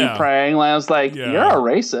bargaining, praying. Like, I was like, "You're a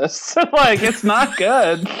racist." Like, it's not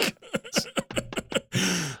good.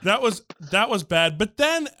 that was bad. But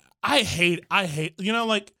then I hate, you know,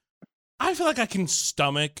 like, I feel like I can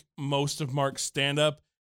stomach most of Mark's stand-up.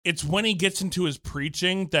 It's when he gets into his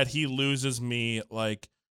preaching that he loses me, like,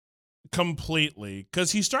 completely.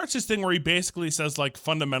 Because he starts this thing where he basically says, like,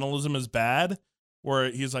 fundamentalism is bad.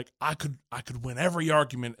 Where he's like, I could win every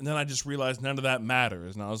argument, and then I just realized none of that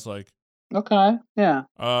matters, and I was like, okay, yeah,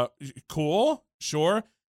 cool, sure,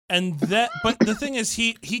 and that. But the thing is,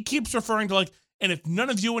 he keeps referring to like, and if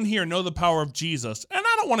none of you in here know the power of Jesus, and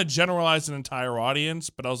I don't want to generalize an entire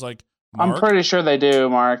audience, but I was like, Mark, I'm pretty sure they do,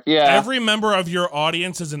 Mark. Yeah, every member of your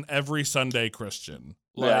audience is an every Sunday Christian,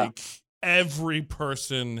 like. Yeah. Every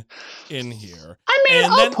person in here. I mean,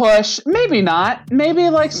 I'll push. Maybe not.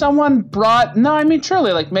 Maybe like someone brought. No, I mean,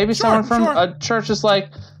 truly, like maybe someone from a church is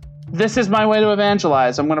like, this is my way to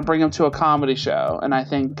evangelize. I'm going to bring them to a comedy show. And I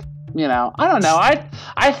think, you know, I don't know.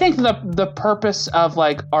 I think the purpose of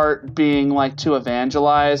like art being like to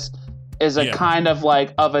evangelize is a kind of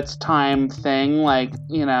like of its time thing. Like,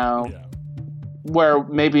 you know, where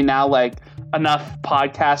maybe now like, enough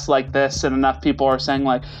podcasts like this and enough people are saying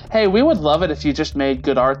like, hey, we would love it if you just made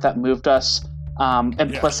good art that moved us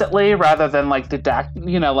implicitly rather than like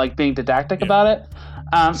being didactic about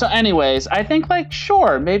it. So anyways, I think like,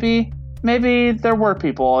 sure, maybe there were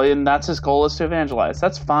people and that's his goal is to evangelize.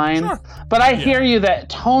 That's fine. Sure. But I hear you that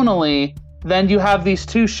tonally, then you have these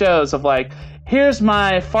two shows of like, here's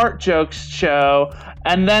my fart jokes show,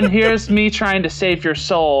 and then here's me trying to save your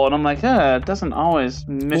soul, and I'm like, it doesn't always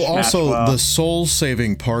mishmash well. Also, well. the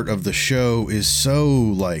soul-saving part of the show is so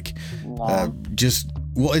like,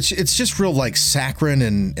 it's just real like saccharine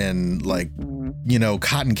and like, you know,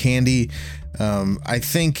 cotton candy. I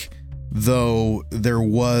think though there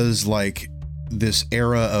was like this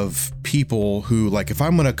era of people who like, if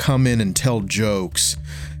I'm gonna come in and tell jokes.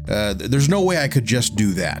 There's no way I could just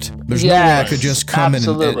do that. There's no way I could just come in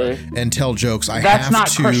and tell jokes. That's have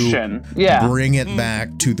to Christian. Bring it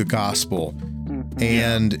back to the gospel.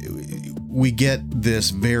 And we get this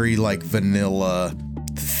very like vanilla,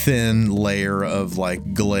 thin layer of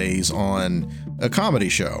like glaze on a comedy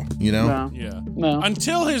show, you know? No.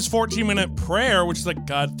 Until his 14-minute prayer, which is like,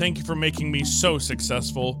 God, thank you for making me so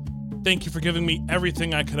successful. Thank you for giving me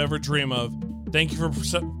everything I could ever dream of. Thank you for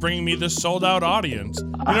bringing me this sold-out audience. You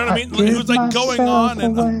know what I mean? He was like going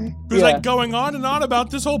on and on about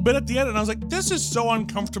this whole bit at the end, and I was like, this is so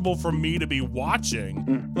uncomfortable for me to be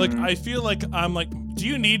watching. Like, I feel like I'm like, do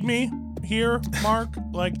you need me here, Mark?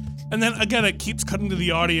 Like, and then again, it keeps cutting to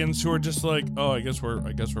the audience who are just like, oh, I guess we're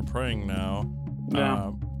praying now.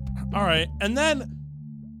 Yeah. All right, and then.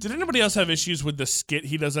 Did anybody else have issues with the skit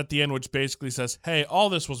he does at the end, which basically says, hey, all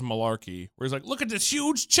this was malarkey? Where he's like, look at this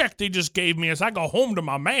huge check they just gave me as I go home to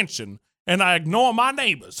my mansion and I ignore my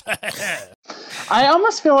neighbors. I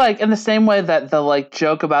almost feel like in the same way that the like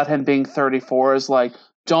joke about him being 34 is like,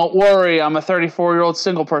 don't worry, I'm a 34-year-old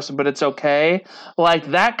single person, but it's okay.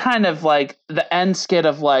 Like that kind of like the end skit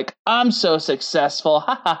of like, I'm so successful,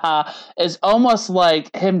 ha ha ha, is almost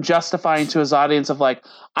like him justifying to his audience of like,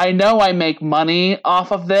 I know I make money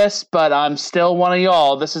off of this, but I'm still one of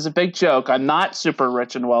y'all. This is a big joke. I'm not super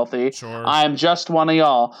rich and wealthy. Sure. I'm just one of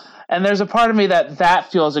y'all. And there's a part of me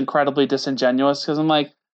that feels incredibly disingenuous because I'm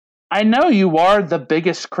like, I know you are the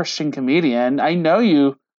biggest Christian comedian. I know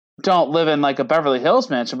you don't live in like a Beverly Hills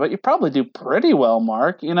mansion, but you probably do pretty well,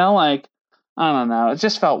 Mark. You know, like, I don't know. It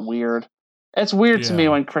just felt weird. It's weird to me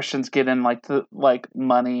when Christians get in like the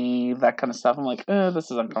money, that kind of stuff. I'm like,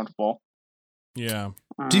 this is uncomfortable. Yeah.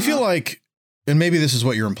 Do you feel like, and maybe this is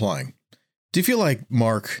what you're implying, do you feel like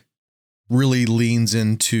Mark really leans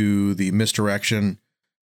into the misdirection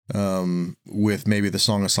with maybe the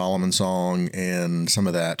Song of Solomon song and some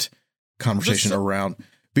of that conversation around?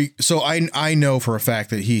 So I know for a fact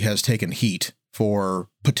that he has taken heat for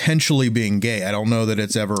potentially being gay. I don't know that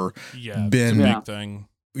it's ever been a big thing.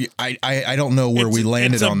 I don't know where we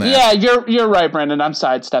landed on that. Yeah, you're right, Brendan. I'm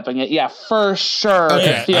sidestepping it. Yeah, for sure.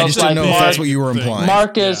 Okay. It feels I just didn't know if that's what you were implying.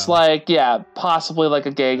 Mark is possibly like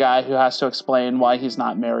a gay guy who has to explain why he's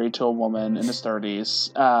not married to a woman in his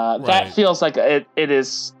 30s. That feels like it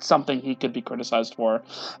is something he could be criticized for.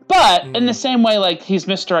 But in the same way, like he's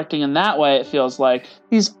misdirecting in that way, it feels like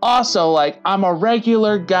he's also like, I'm a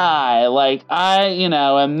regular guy. Like I,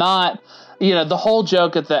 am not, the whole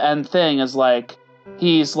joke at the end thing is like,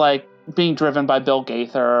 he's like being driven by Bill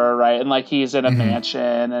Gaither, right? And like he's in a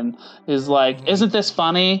mansion and he's like, isn't this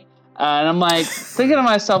funny? And I'm like thinking to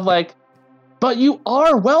myself, like, but you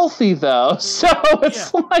are wealthy though. So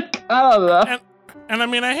it's like, I don't know. And I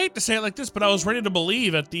mean, I hate to say it like this, but I was ready to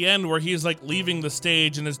believe at the end where he's like leaving the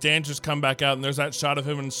stage and his dancers come back out and there's that shot of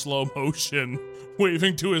him in slow motion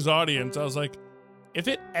waving to his audience. I was like, if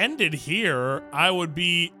it ended here, I would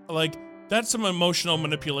be like, that's some emotional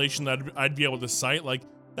manipulation that I'd be able to cite. Like,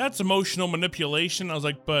 that's emotional manipulation. I was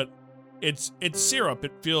like, but it's syrup.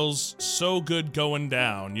 It feels so good going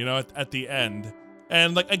down, at the end.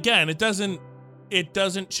 And like, again, it doesn't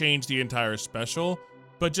change the entire special,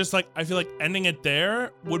 but just like, I feel like ending it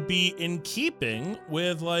there would be in keeping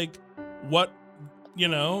with like what,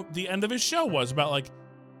 the end of his show was about, like,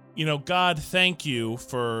 God, thank you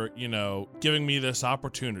for, giving me this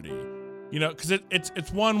opportunity. Because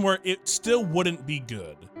it's one where it still wouldn't be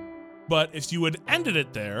good. But if you had ended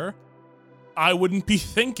it there, I wouldn't be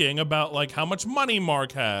thinking about like how much money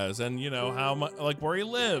Mark has and, how much, like where he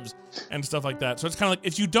lives and stuff like that. So it's kind of like,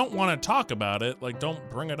 if you don't want to talk about it, like don't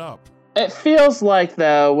bring it up. It feels like,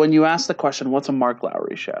 though, when you ask the question, what's a Mark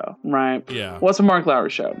Lowry show, right? Yeah. What's a Mark Lowry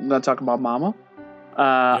show? I'm going to talk about Mama.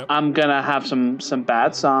 I'm going to have some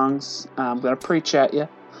bad songs. I'm going to preach at you.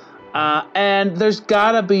 And there's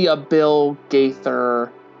gotta be a Bill Gaither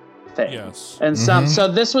thing. Yes. And so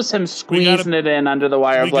this was him squeezing it in under the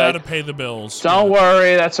wire. We gotta pay the bills. Don't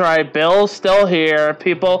worry, that's right. Bill's still here.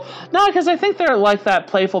 Because I think they're like that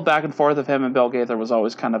playful back and forth of him and Bill Gaither was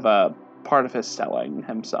always kind of a part of his selling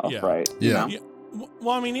himself, right? Yeah.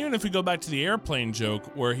 Well, I mean, even if we go back to the airplane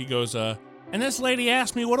joke where he goes, and this lady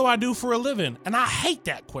asked me, what do I do for a living? And I hate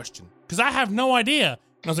that question because I have no idea.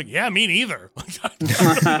 And I was like, yeah, me neither.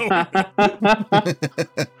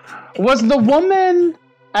 Was the woman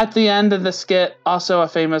at the end of the skit also a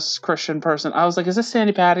famous Christian person? I was like, is this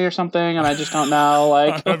Sandy Patty or something? And I just don't know.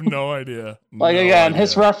 Like, I have no idea.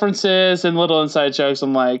 His references and little inside jokes,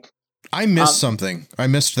 I'm like. I missed something. I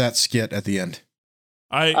missed that skit at the end.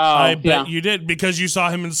 I bet you did because you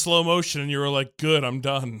saw him in slow motion and you were like, good, I'm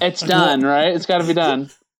done. It's done, right? It's got to be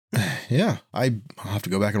done. Yeah, I'll have to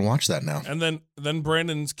go back and watch that now. And then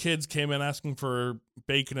Brandon's kids came in asking for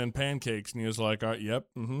bacon and pancakes, and he was like, yep,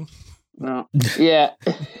 mm-hmm. No. Yeah.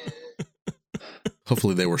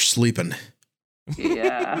 Hopefully they were sleeping.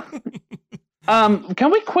 Yeah.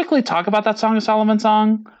 Can we quickly talk about that Song of Solomon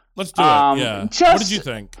song? Let's do it, yeah. What did you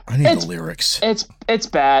think? I need the lyrics. It's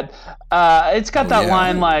bad. It's got that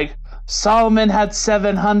line like, Solomon had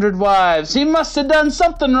 700 wives. He must have done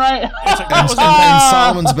something right. And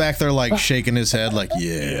Solomon's back there like shaking his head like,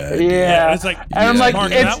 yeah. It's like, and I'm like,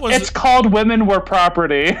 Mark, it's called women were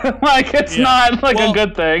property. Like, it's not like a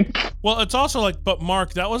good thing. Well, it's also like, but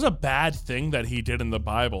Mark, that was a bad thing that he did in the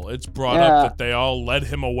Bible. It's brought up that they all led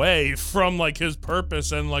him away from like his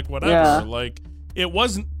purpose and like whatever. Yeah. Like, it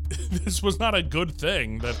wasn't, this was not a good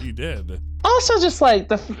thing that he did. Also, just like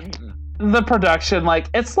the production, like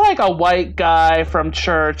it's like a white guy from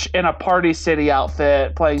church in a Party City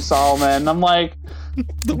outfit playing Solomon. I'm like, we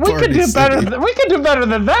could do better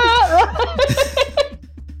than that,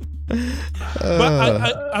 right?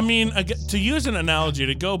 But I mean, to use an analogy,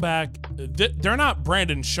 to go back, they're not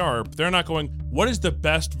Brandon Sharp. They're not going, what is the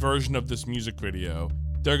best version of this music video?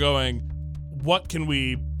 They're going, what can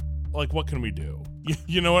we do?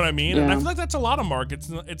 You know what I mean? Yeah. And I feel like that's a lot of Mark.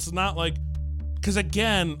 It's not like, because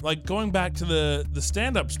again, like going back to the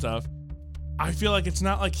stand-up stuff, I feel like it's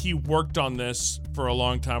not like he worked on this for a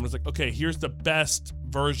long time. It's like, okay, here's the best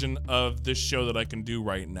version of this show that I can do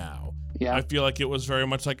right now. Yeah. I feel like it was very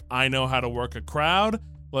much like, I know how to work a crowd.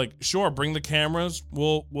 Like, sure, bring the cameras.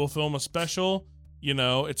 We'll film a special. You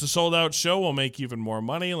know, it's a sold out show. We'll make even more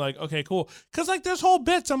money. Like, okay, cool. Because like there's whole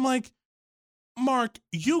bits. I'm like, Mark,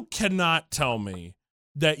 you cannot tell me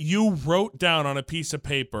that you wrote down on a piece of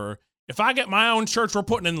paper, if I get my own church, we're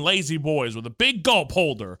putting in Lazy Boys with a big gulp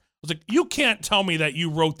holder. I was like, you can't tell me that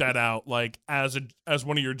you wrote that out like as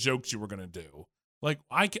one of your jokes you were gonna do. Like,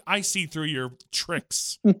 I see through your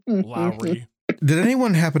tricks, Lowry. Did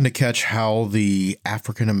anyone happen to catch how the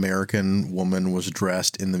African American woman was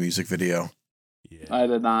dressed in the music video? Yeah. I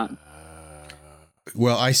did not.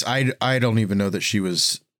 Well, I don't even know that she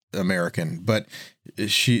was American, but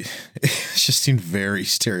she just seemed very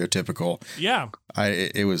stereotypical. Yeah.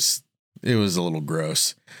 It was a little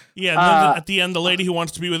gross. Yeah, and then at the end, the lady who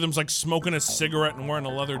wants to be with him is like smoking a cigarette and wearing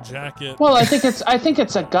a leather jacket. Well, I think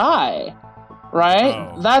it's a guy,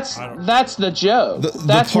 right? Oh, that's the joke.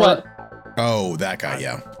 That's what. Oh, that guy,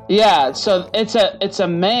 yeah. Yeah, so it's a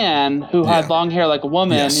man who had long hair like a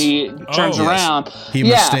woman. Yes. He turns around. He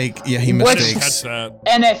mistakes.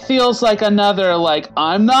 And it feels like another like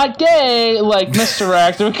I'm not gay like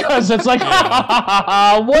misdirect because it's like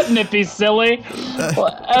wouldn't it be silly?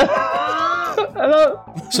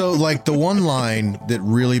 So like the one line that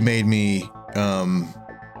really made me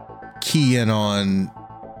key in on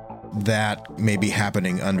that maybe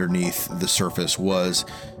happening underneath the surface was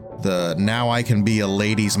the "now I can be a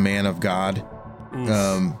ladies' man of God."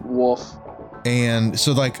 Wolf. And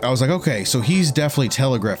so like I was like, okay, so he's definitely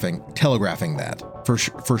telegraphing that for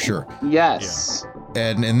sure. Yes.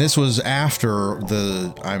 Yeah. And this was after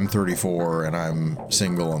the I'm 34 and I'm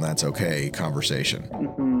single and that's okay conversation.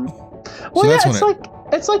 Mm-hmm. So Well, yeah,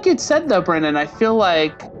 it's like you'd said though, Brendan. I feel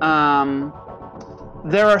like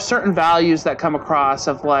there are certain values that come across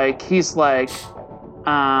of like he's like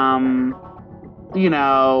you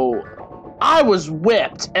know, I was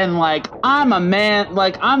whipped and like I'm a man,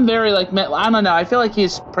 like I'm very like I don't know, I feel like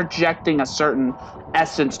he's projecting a certain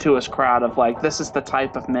essence to his crowd of like this is the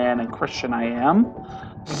type of man and Christian I am.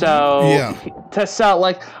 So to sell,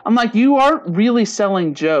 like I'm like, you aren't really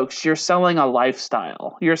selling jokes, you're selling a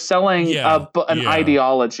lifestyle, you're selling an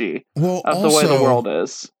ideology of also, the way the world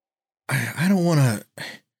is. I don't want to.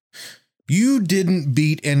 You didn't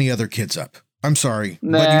beat any other kids up. I'm sorry,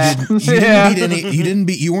 but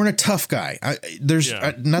you weren't a tough guy. There's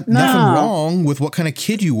nothing wrong with what kind of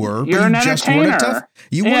kid you were, You're but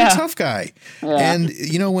you weren't a tough guy. Yeah. And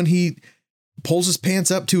you know, when he pulls his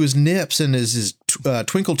pants up to his nips and is his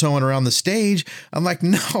twinkle toeing around the stage, I'm like,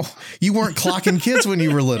 no, you weren't clocking kids when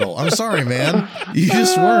you were little. I'm sorry, man. You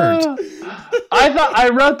just weren't. I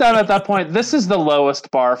wrote down at that point, this is the lowest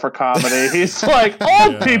bar for comedy. He's like,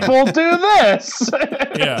 old people do this.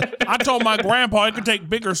 I told my grandpa I could take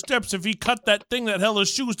bigger steps if he cut that thing that held his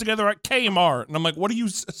shoes together at Kmart. And I'm like, what do you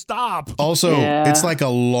stop? Also, it's like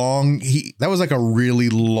that was like a really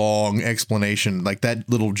long explanation. Like that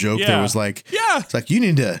little joke there was like, it's like, you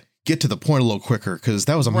need to get to the point a little quicker because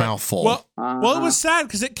that was a mouthful. Well, it was sad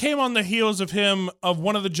because it came on the heels of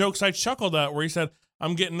one of the jokes I chuckled at where he said,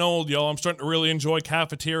 I'm getting old, y'all. I'm starting to really enjoy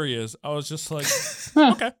cafeterias. I was just like,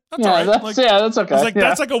 okay, that's all right. That's okay. I was like,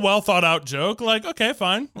 that's like a well thought out joke. Like, okay,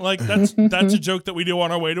 fine. Like that's a joke that we do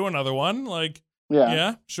on our way to another one. Like,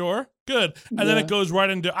 yeah, sure, good. And then it goes right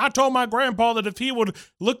into, I told my grandpa that if he would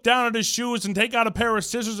look down at his shoes and take out a pair of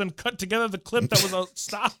scissors and cut together the clip that was a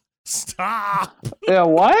Stop. Yeah,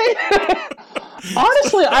 what?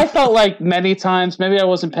 Honestly, I felt like many times, maybe I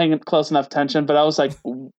wasn't paying close enough attention, but I was like,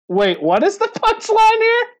 wait, what is the punchline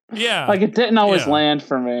here? Yeah. Like it didn't always land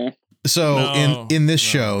for me. So in this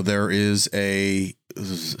show, there is a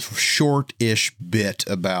short-ish bit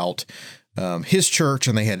about his church,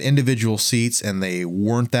 and they had individual seats and they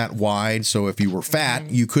weren't that wide. So if you were fat,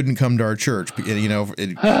 you couldn't come to our church. You know,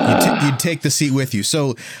 you'd take the seat with you.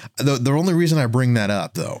 So the only reason I bring that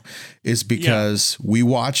up though, is because we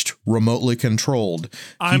watched Remotely Controlled.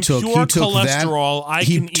 He took cholesterol.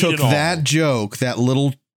 He took that joke, that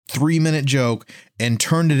little 3-minute joke, and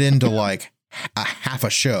turned it into like a half a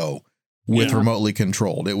show with Remotely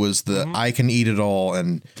Controlled. It was the I can eat it all.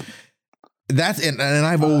 And that's, and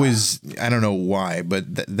I've always, I don't know why, but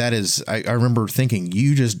that is, I remember thinking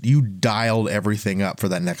you dialed everything up for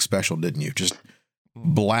that next special, didn't you? Just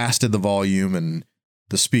blasted the volume and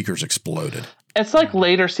the speakers exploded. It's like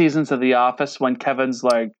later seasons of The Office when Kevin's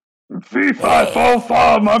like, fee, fi, fo,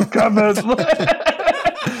 fum, I'm Kevin.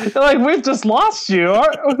 Like, we've just lost you.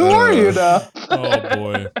 Who are you now? Oh,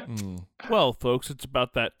 boy. Well, folks, it's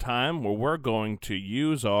about that time where we're going to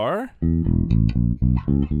use our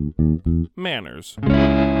manners.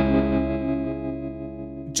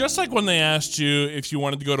 just like when they asked you if you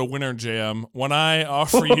wanted to go to Winter Jam, when I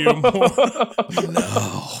offer you more,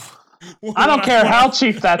 I don't care how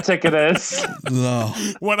cheap that ticket is. No.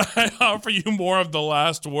 when I offer you more of the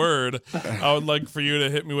last word, I would like for you to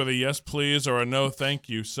hit me with a yes, please, or a no, thank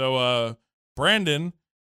you. So, Brandon,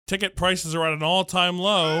 ticket prices are at an all-time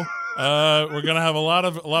low. We're gonna have a lot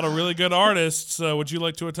of really good artists. Would you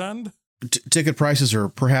like to attend? Ticket prices are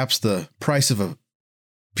perhaps the price of a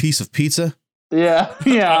piece of pizza. Yeah,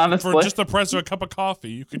 honestly. For just the price of a cup of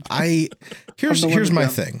coffee, you could. Here's my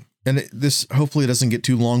thing, and this hopefully doesn't get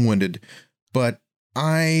too long-winded, but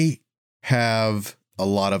I have a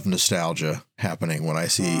lot of nostalgia happening when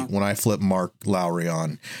I flip Mark Lowry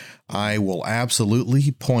on. I will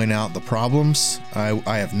absolutely point out the problems. I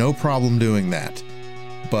have no problem doing that.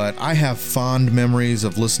 But I have fond memories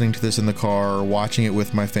of listening to this in the car, watching it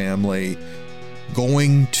with my family,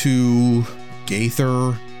 going to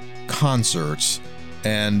Gaither concerts,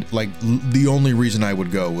 and like the only reason I would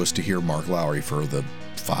go was to hear Mark Lowry for the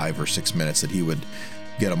 5 or 6 minutes that he would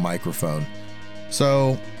get a microphone.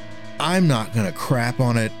 So I'm not gonna crap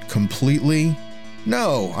on it completely.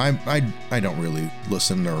 No, I don't really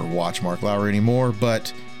listen or watch Mark Lowry anymore,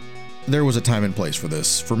 but there was a time and place for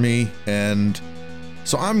this for me, and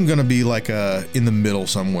so I'm gonna be like in the middle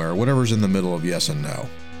somewhere, whatever's in the middle of yes and no.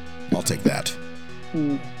 I'll take that.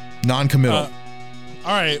 Non-committal.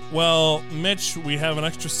 All right, well, Mitch, we have an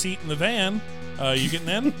extra seat in the van. You getting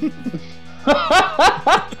in?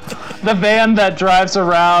 The van that drives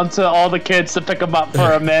around to all the kids to pick them up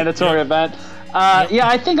for a mandatory event. Yeah,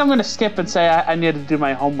 I think I'm going to skip and say I need to do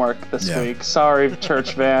my homework this week. Sorry,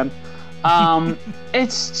 church van.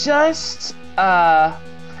 It's just...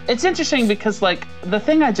 it's interesting because, like, the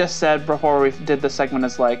thing I just said before we did this segment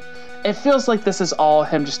is, like, it feels like this is all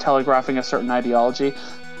him just telegraphing a certain ideology.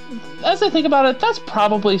 As I think about it, that's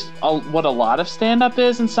probably what a lot of stand-up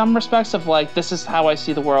is in some respects of, like, this is how I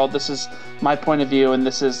see the world, this is my point of view, and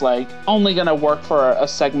this is, like, only going to work for a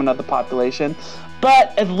segment of the population.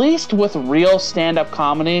 But at least with real stand-up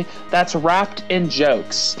comedy, that's wrapped in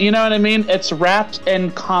jokes. You know what I mean? It's wrapped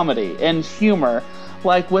in comedy and humor.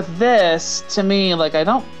 Like, with this, to me, like,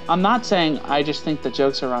 I'm not saying I just think the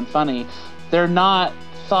jokes are unfunny. They're not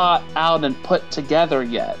thought out and put together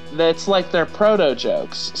yet. It's like they're proto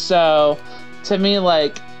jokes. So to me,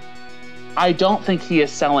 like, I don't think he is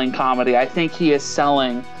selling comedy. I think he is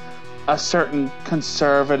selling a certain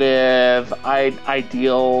conservative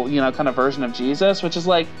ideal, kind of version of Jesus, which is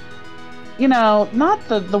like, not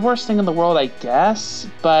the worst thing in the world, I guess,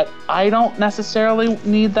 but I don't necessarily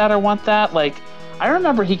need that or want that. Like, I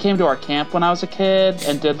remember he came to our camp when I was a kid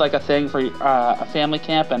and did like a thing for a family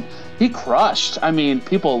camp, and he crushed. I mean,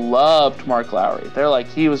 people loved Mark Lowry. They're like,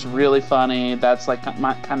 he was really funny. That's like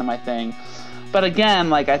kind of my thing. But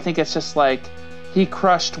again, like, I think it's just like he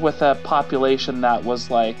crushed with a population that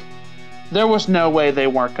was like, there was no way they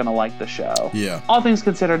weren't going to like the show. Yeah. All things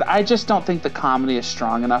considered, I just don't think the comedy is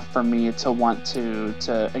strong enough for me to want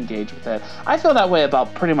to engage with it. I feel that way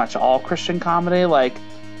about pretty much all Christian comedy. Like,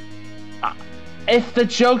 if the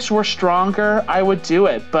jokes were stronger, I would do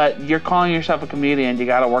it. But you're calling yourself a comedian, you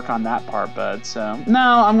got to work on that part, bud. So,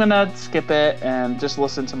 no, I'm going to skip it and just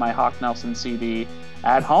listen to my Hawk Nelson CD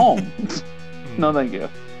at home. No, thank you.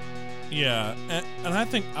 Yeah, and I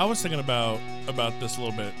think I was thinking about this a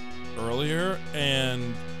little bit earlier,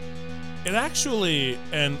 and it actually,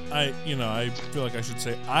 and I feel like I should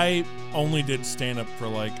say, I only did stand-up for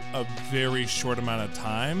like a very short amount of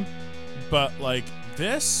time, but like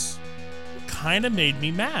this kind of made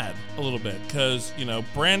me mad a little bit, because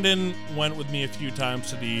Brandon went with me a few times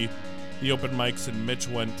to the open mics, and Mitch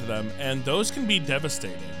went to them, and those can be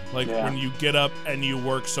devastating. Like, when you get up and you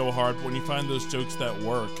work so hard, when you find those jokes that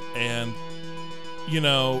work, and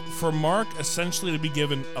for Mark essentially to be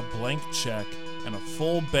given a blank check and a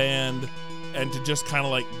full band and to just kind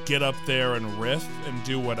of like get up there and riff and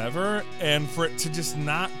do whatever, and for it to just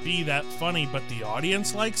not be that funny, but the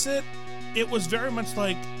audience likes it, it was very much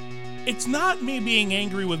like, it's not me being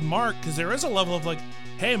angry with Mark, because there is a level of like,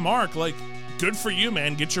 hey, Mark, like, good for you,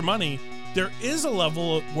 man, get your money. There is a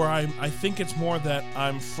level where I think it's more that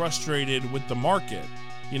I'm frustrated with the market,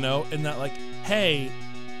 and that like, hey,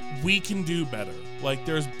 we can do better. Like,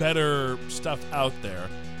 there's better stuff out there.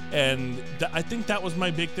 And I think that was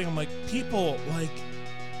my big thing. I'm like, people, like,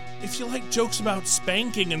 if you like jokes about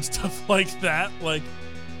spanking and stuff like that, like,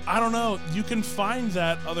 I don't know, you can find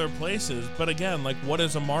that other places. But again, like, what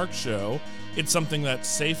is a Mark show? It's something that's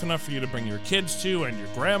safe enough for you to bring your kids to and your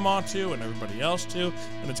grandma to and everybody else to.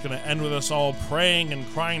 And it's going to end with us all praying and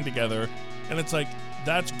crying together. And it's like,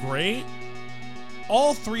 that's great.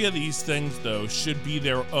 All three of these things, though, should be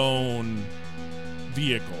their own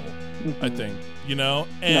vehicle, I think, you know?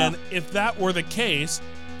 And if that were the case,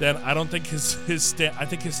 then I don't think I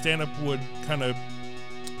think his stand-up would kind of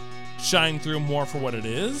shine through more for what it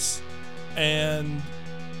is. And,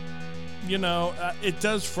 you know, it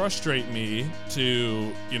does frustrate me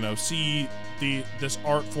to, you know, see this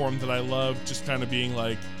art form that I love just kind of being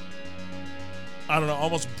like, I don't know,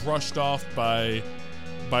 almost brushed off by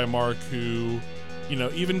Mark, who, you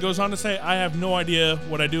know, even goes on to say, I have no idea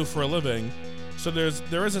what I do for a living. So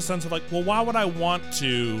there is a sense of like, well, why would I want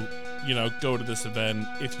to, you know, go to this event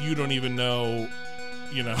if you don't even know,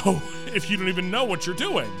 you know, if you don't even know what you're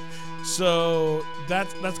doing? So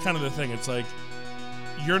that's kind of the thing. It's like,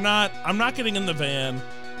 I'm not getting in the van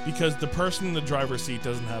because the person in the driver's seat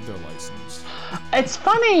doesn't have their license. It's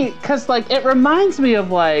funny because, like, it reminds me of,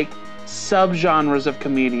 like, subgenres of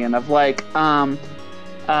comedian, of, like,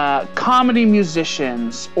 comedy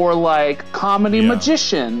musicians or, like, comedy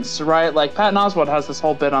magicians, right? Like, Patton Oswalt has this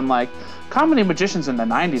whole bit on, like, comedy magicians in the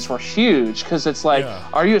 90s were huge because it's like,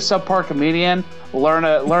 are you a subpar comedian? Learn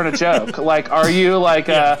a joke. Like, are you, like,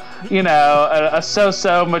 a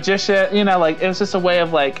so-so magician? You know, like, it was just a way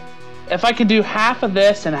of, like, if I can do half of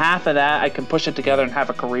this and half of that, I can push it together and have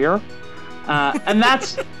a career. And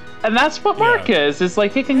that's what Mark is. It's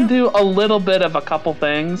like he can do a little bit of a couple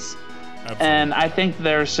things. Absolutely. And I think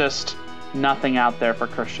there's just nothing out there for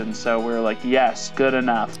Christians. So we're like, yes, good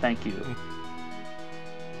enough. Thank you.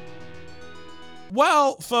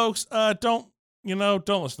 Well, folks, don't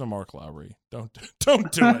listen to Mark Lowry. Don't do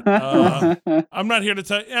it. I'm not here to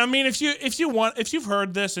tell you. I mean, if you've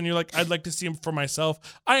heard this and you're like, I'd like to see him for myself,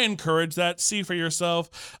 I encourage that. See for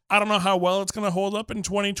yourself. I don't know how well it's going to hold up in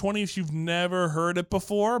 2020 if you've never heard it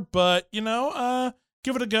before, but, you know,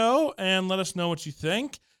 give it a go and let us know what you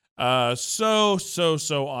think. So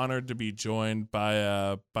honored to be joined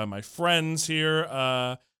by my friends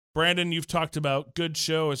here. Brandon, you've talked about good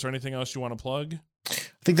show. Is there anything else you want to plug?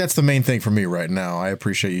 I think that's the main thing for me right now. I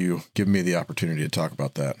appreciate you giving me the opportunity to talk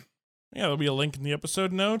about that. Yeah, there'll be a link in the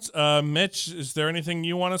episode notes. Mitch, is there anything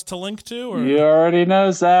you want us to link to? Or? You already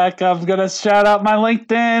know, Zach. I'm going to shout out my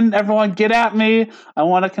LinkedIn. Everyone get at me. I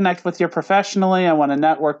want to connect with you professionally. I want to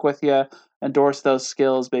network with you. Endorse those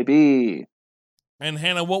skills, baby. And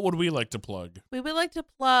Hannah, what would we like to plug? We would like to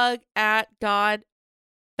plug at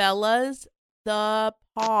Godfellas the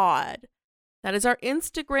Pod. That is our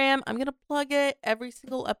Instagram. I'm going to plug it every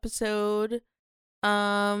single episode.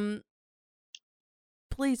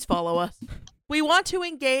 Please follow us. We want to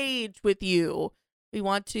engage with you. We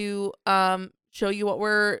want to show you what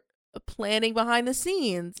we're planning behind the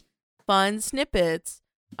scenes. Fun snippets.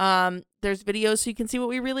 There's videos so you can see what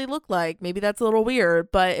we really look like. Maybe that's a little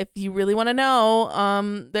weird, but if you really want to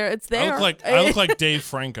know, it's there. I look like Dave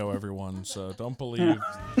Franco, everyone, so don't believe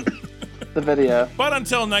the video. But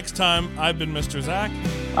until next time, I've been Mr. Zach.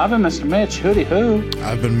 I've been Mr. Mitch. Hooty hoo.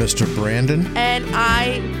 I've been Mr. Brandon. And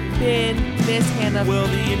I've been Miss Hannah. Well,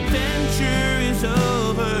 the adventure is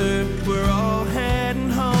over. We're all heading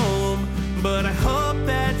home. But I hope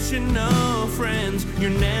that you know, friends, you're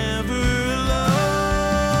never alone.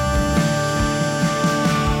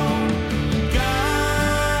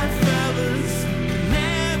 Godfellas,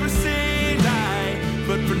 never say die.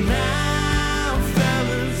 But for now,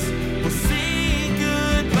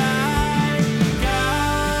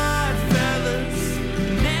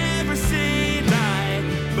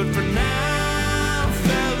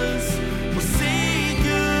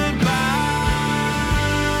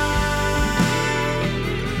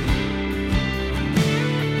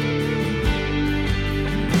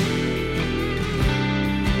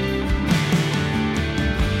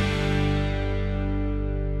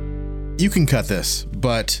 you can cut this,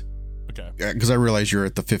 but okay, because I realize you're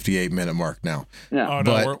at the 58-minute mark now. Yeah. Oh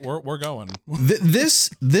no, we're going.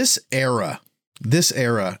 This era,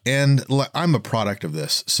 and I'm a product of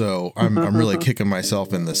this, so I'm really kicking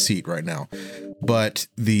myself in the seat right now. But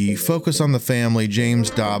the focus on the family,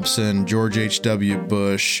 James Dobson, George H.W.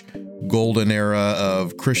 Bush, golden era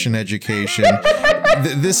of Christian education.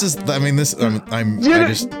 This is, I mean, this, don't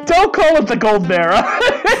call it the golden era.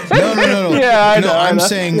 No. Yeah, I know.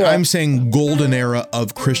 I'm saying golden era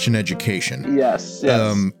of Christian education. Yes.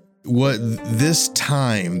 What this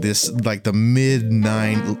time, this like the late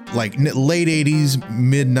 80s,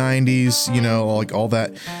 mid 90s, you know, like all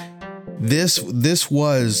that. This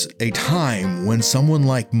was a time when someone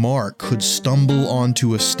like Mark could stumble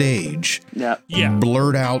onto a stage, yeah,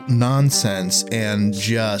 blurt out nonsense, and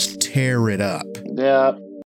just tear it up. Yeah.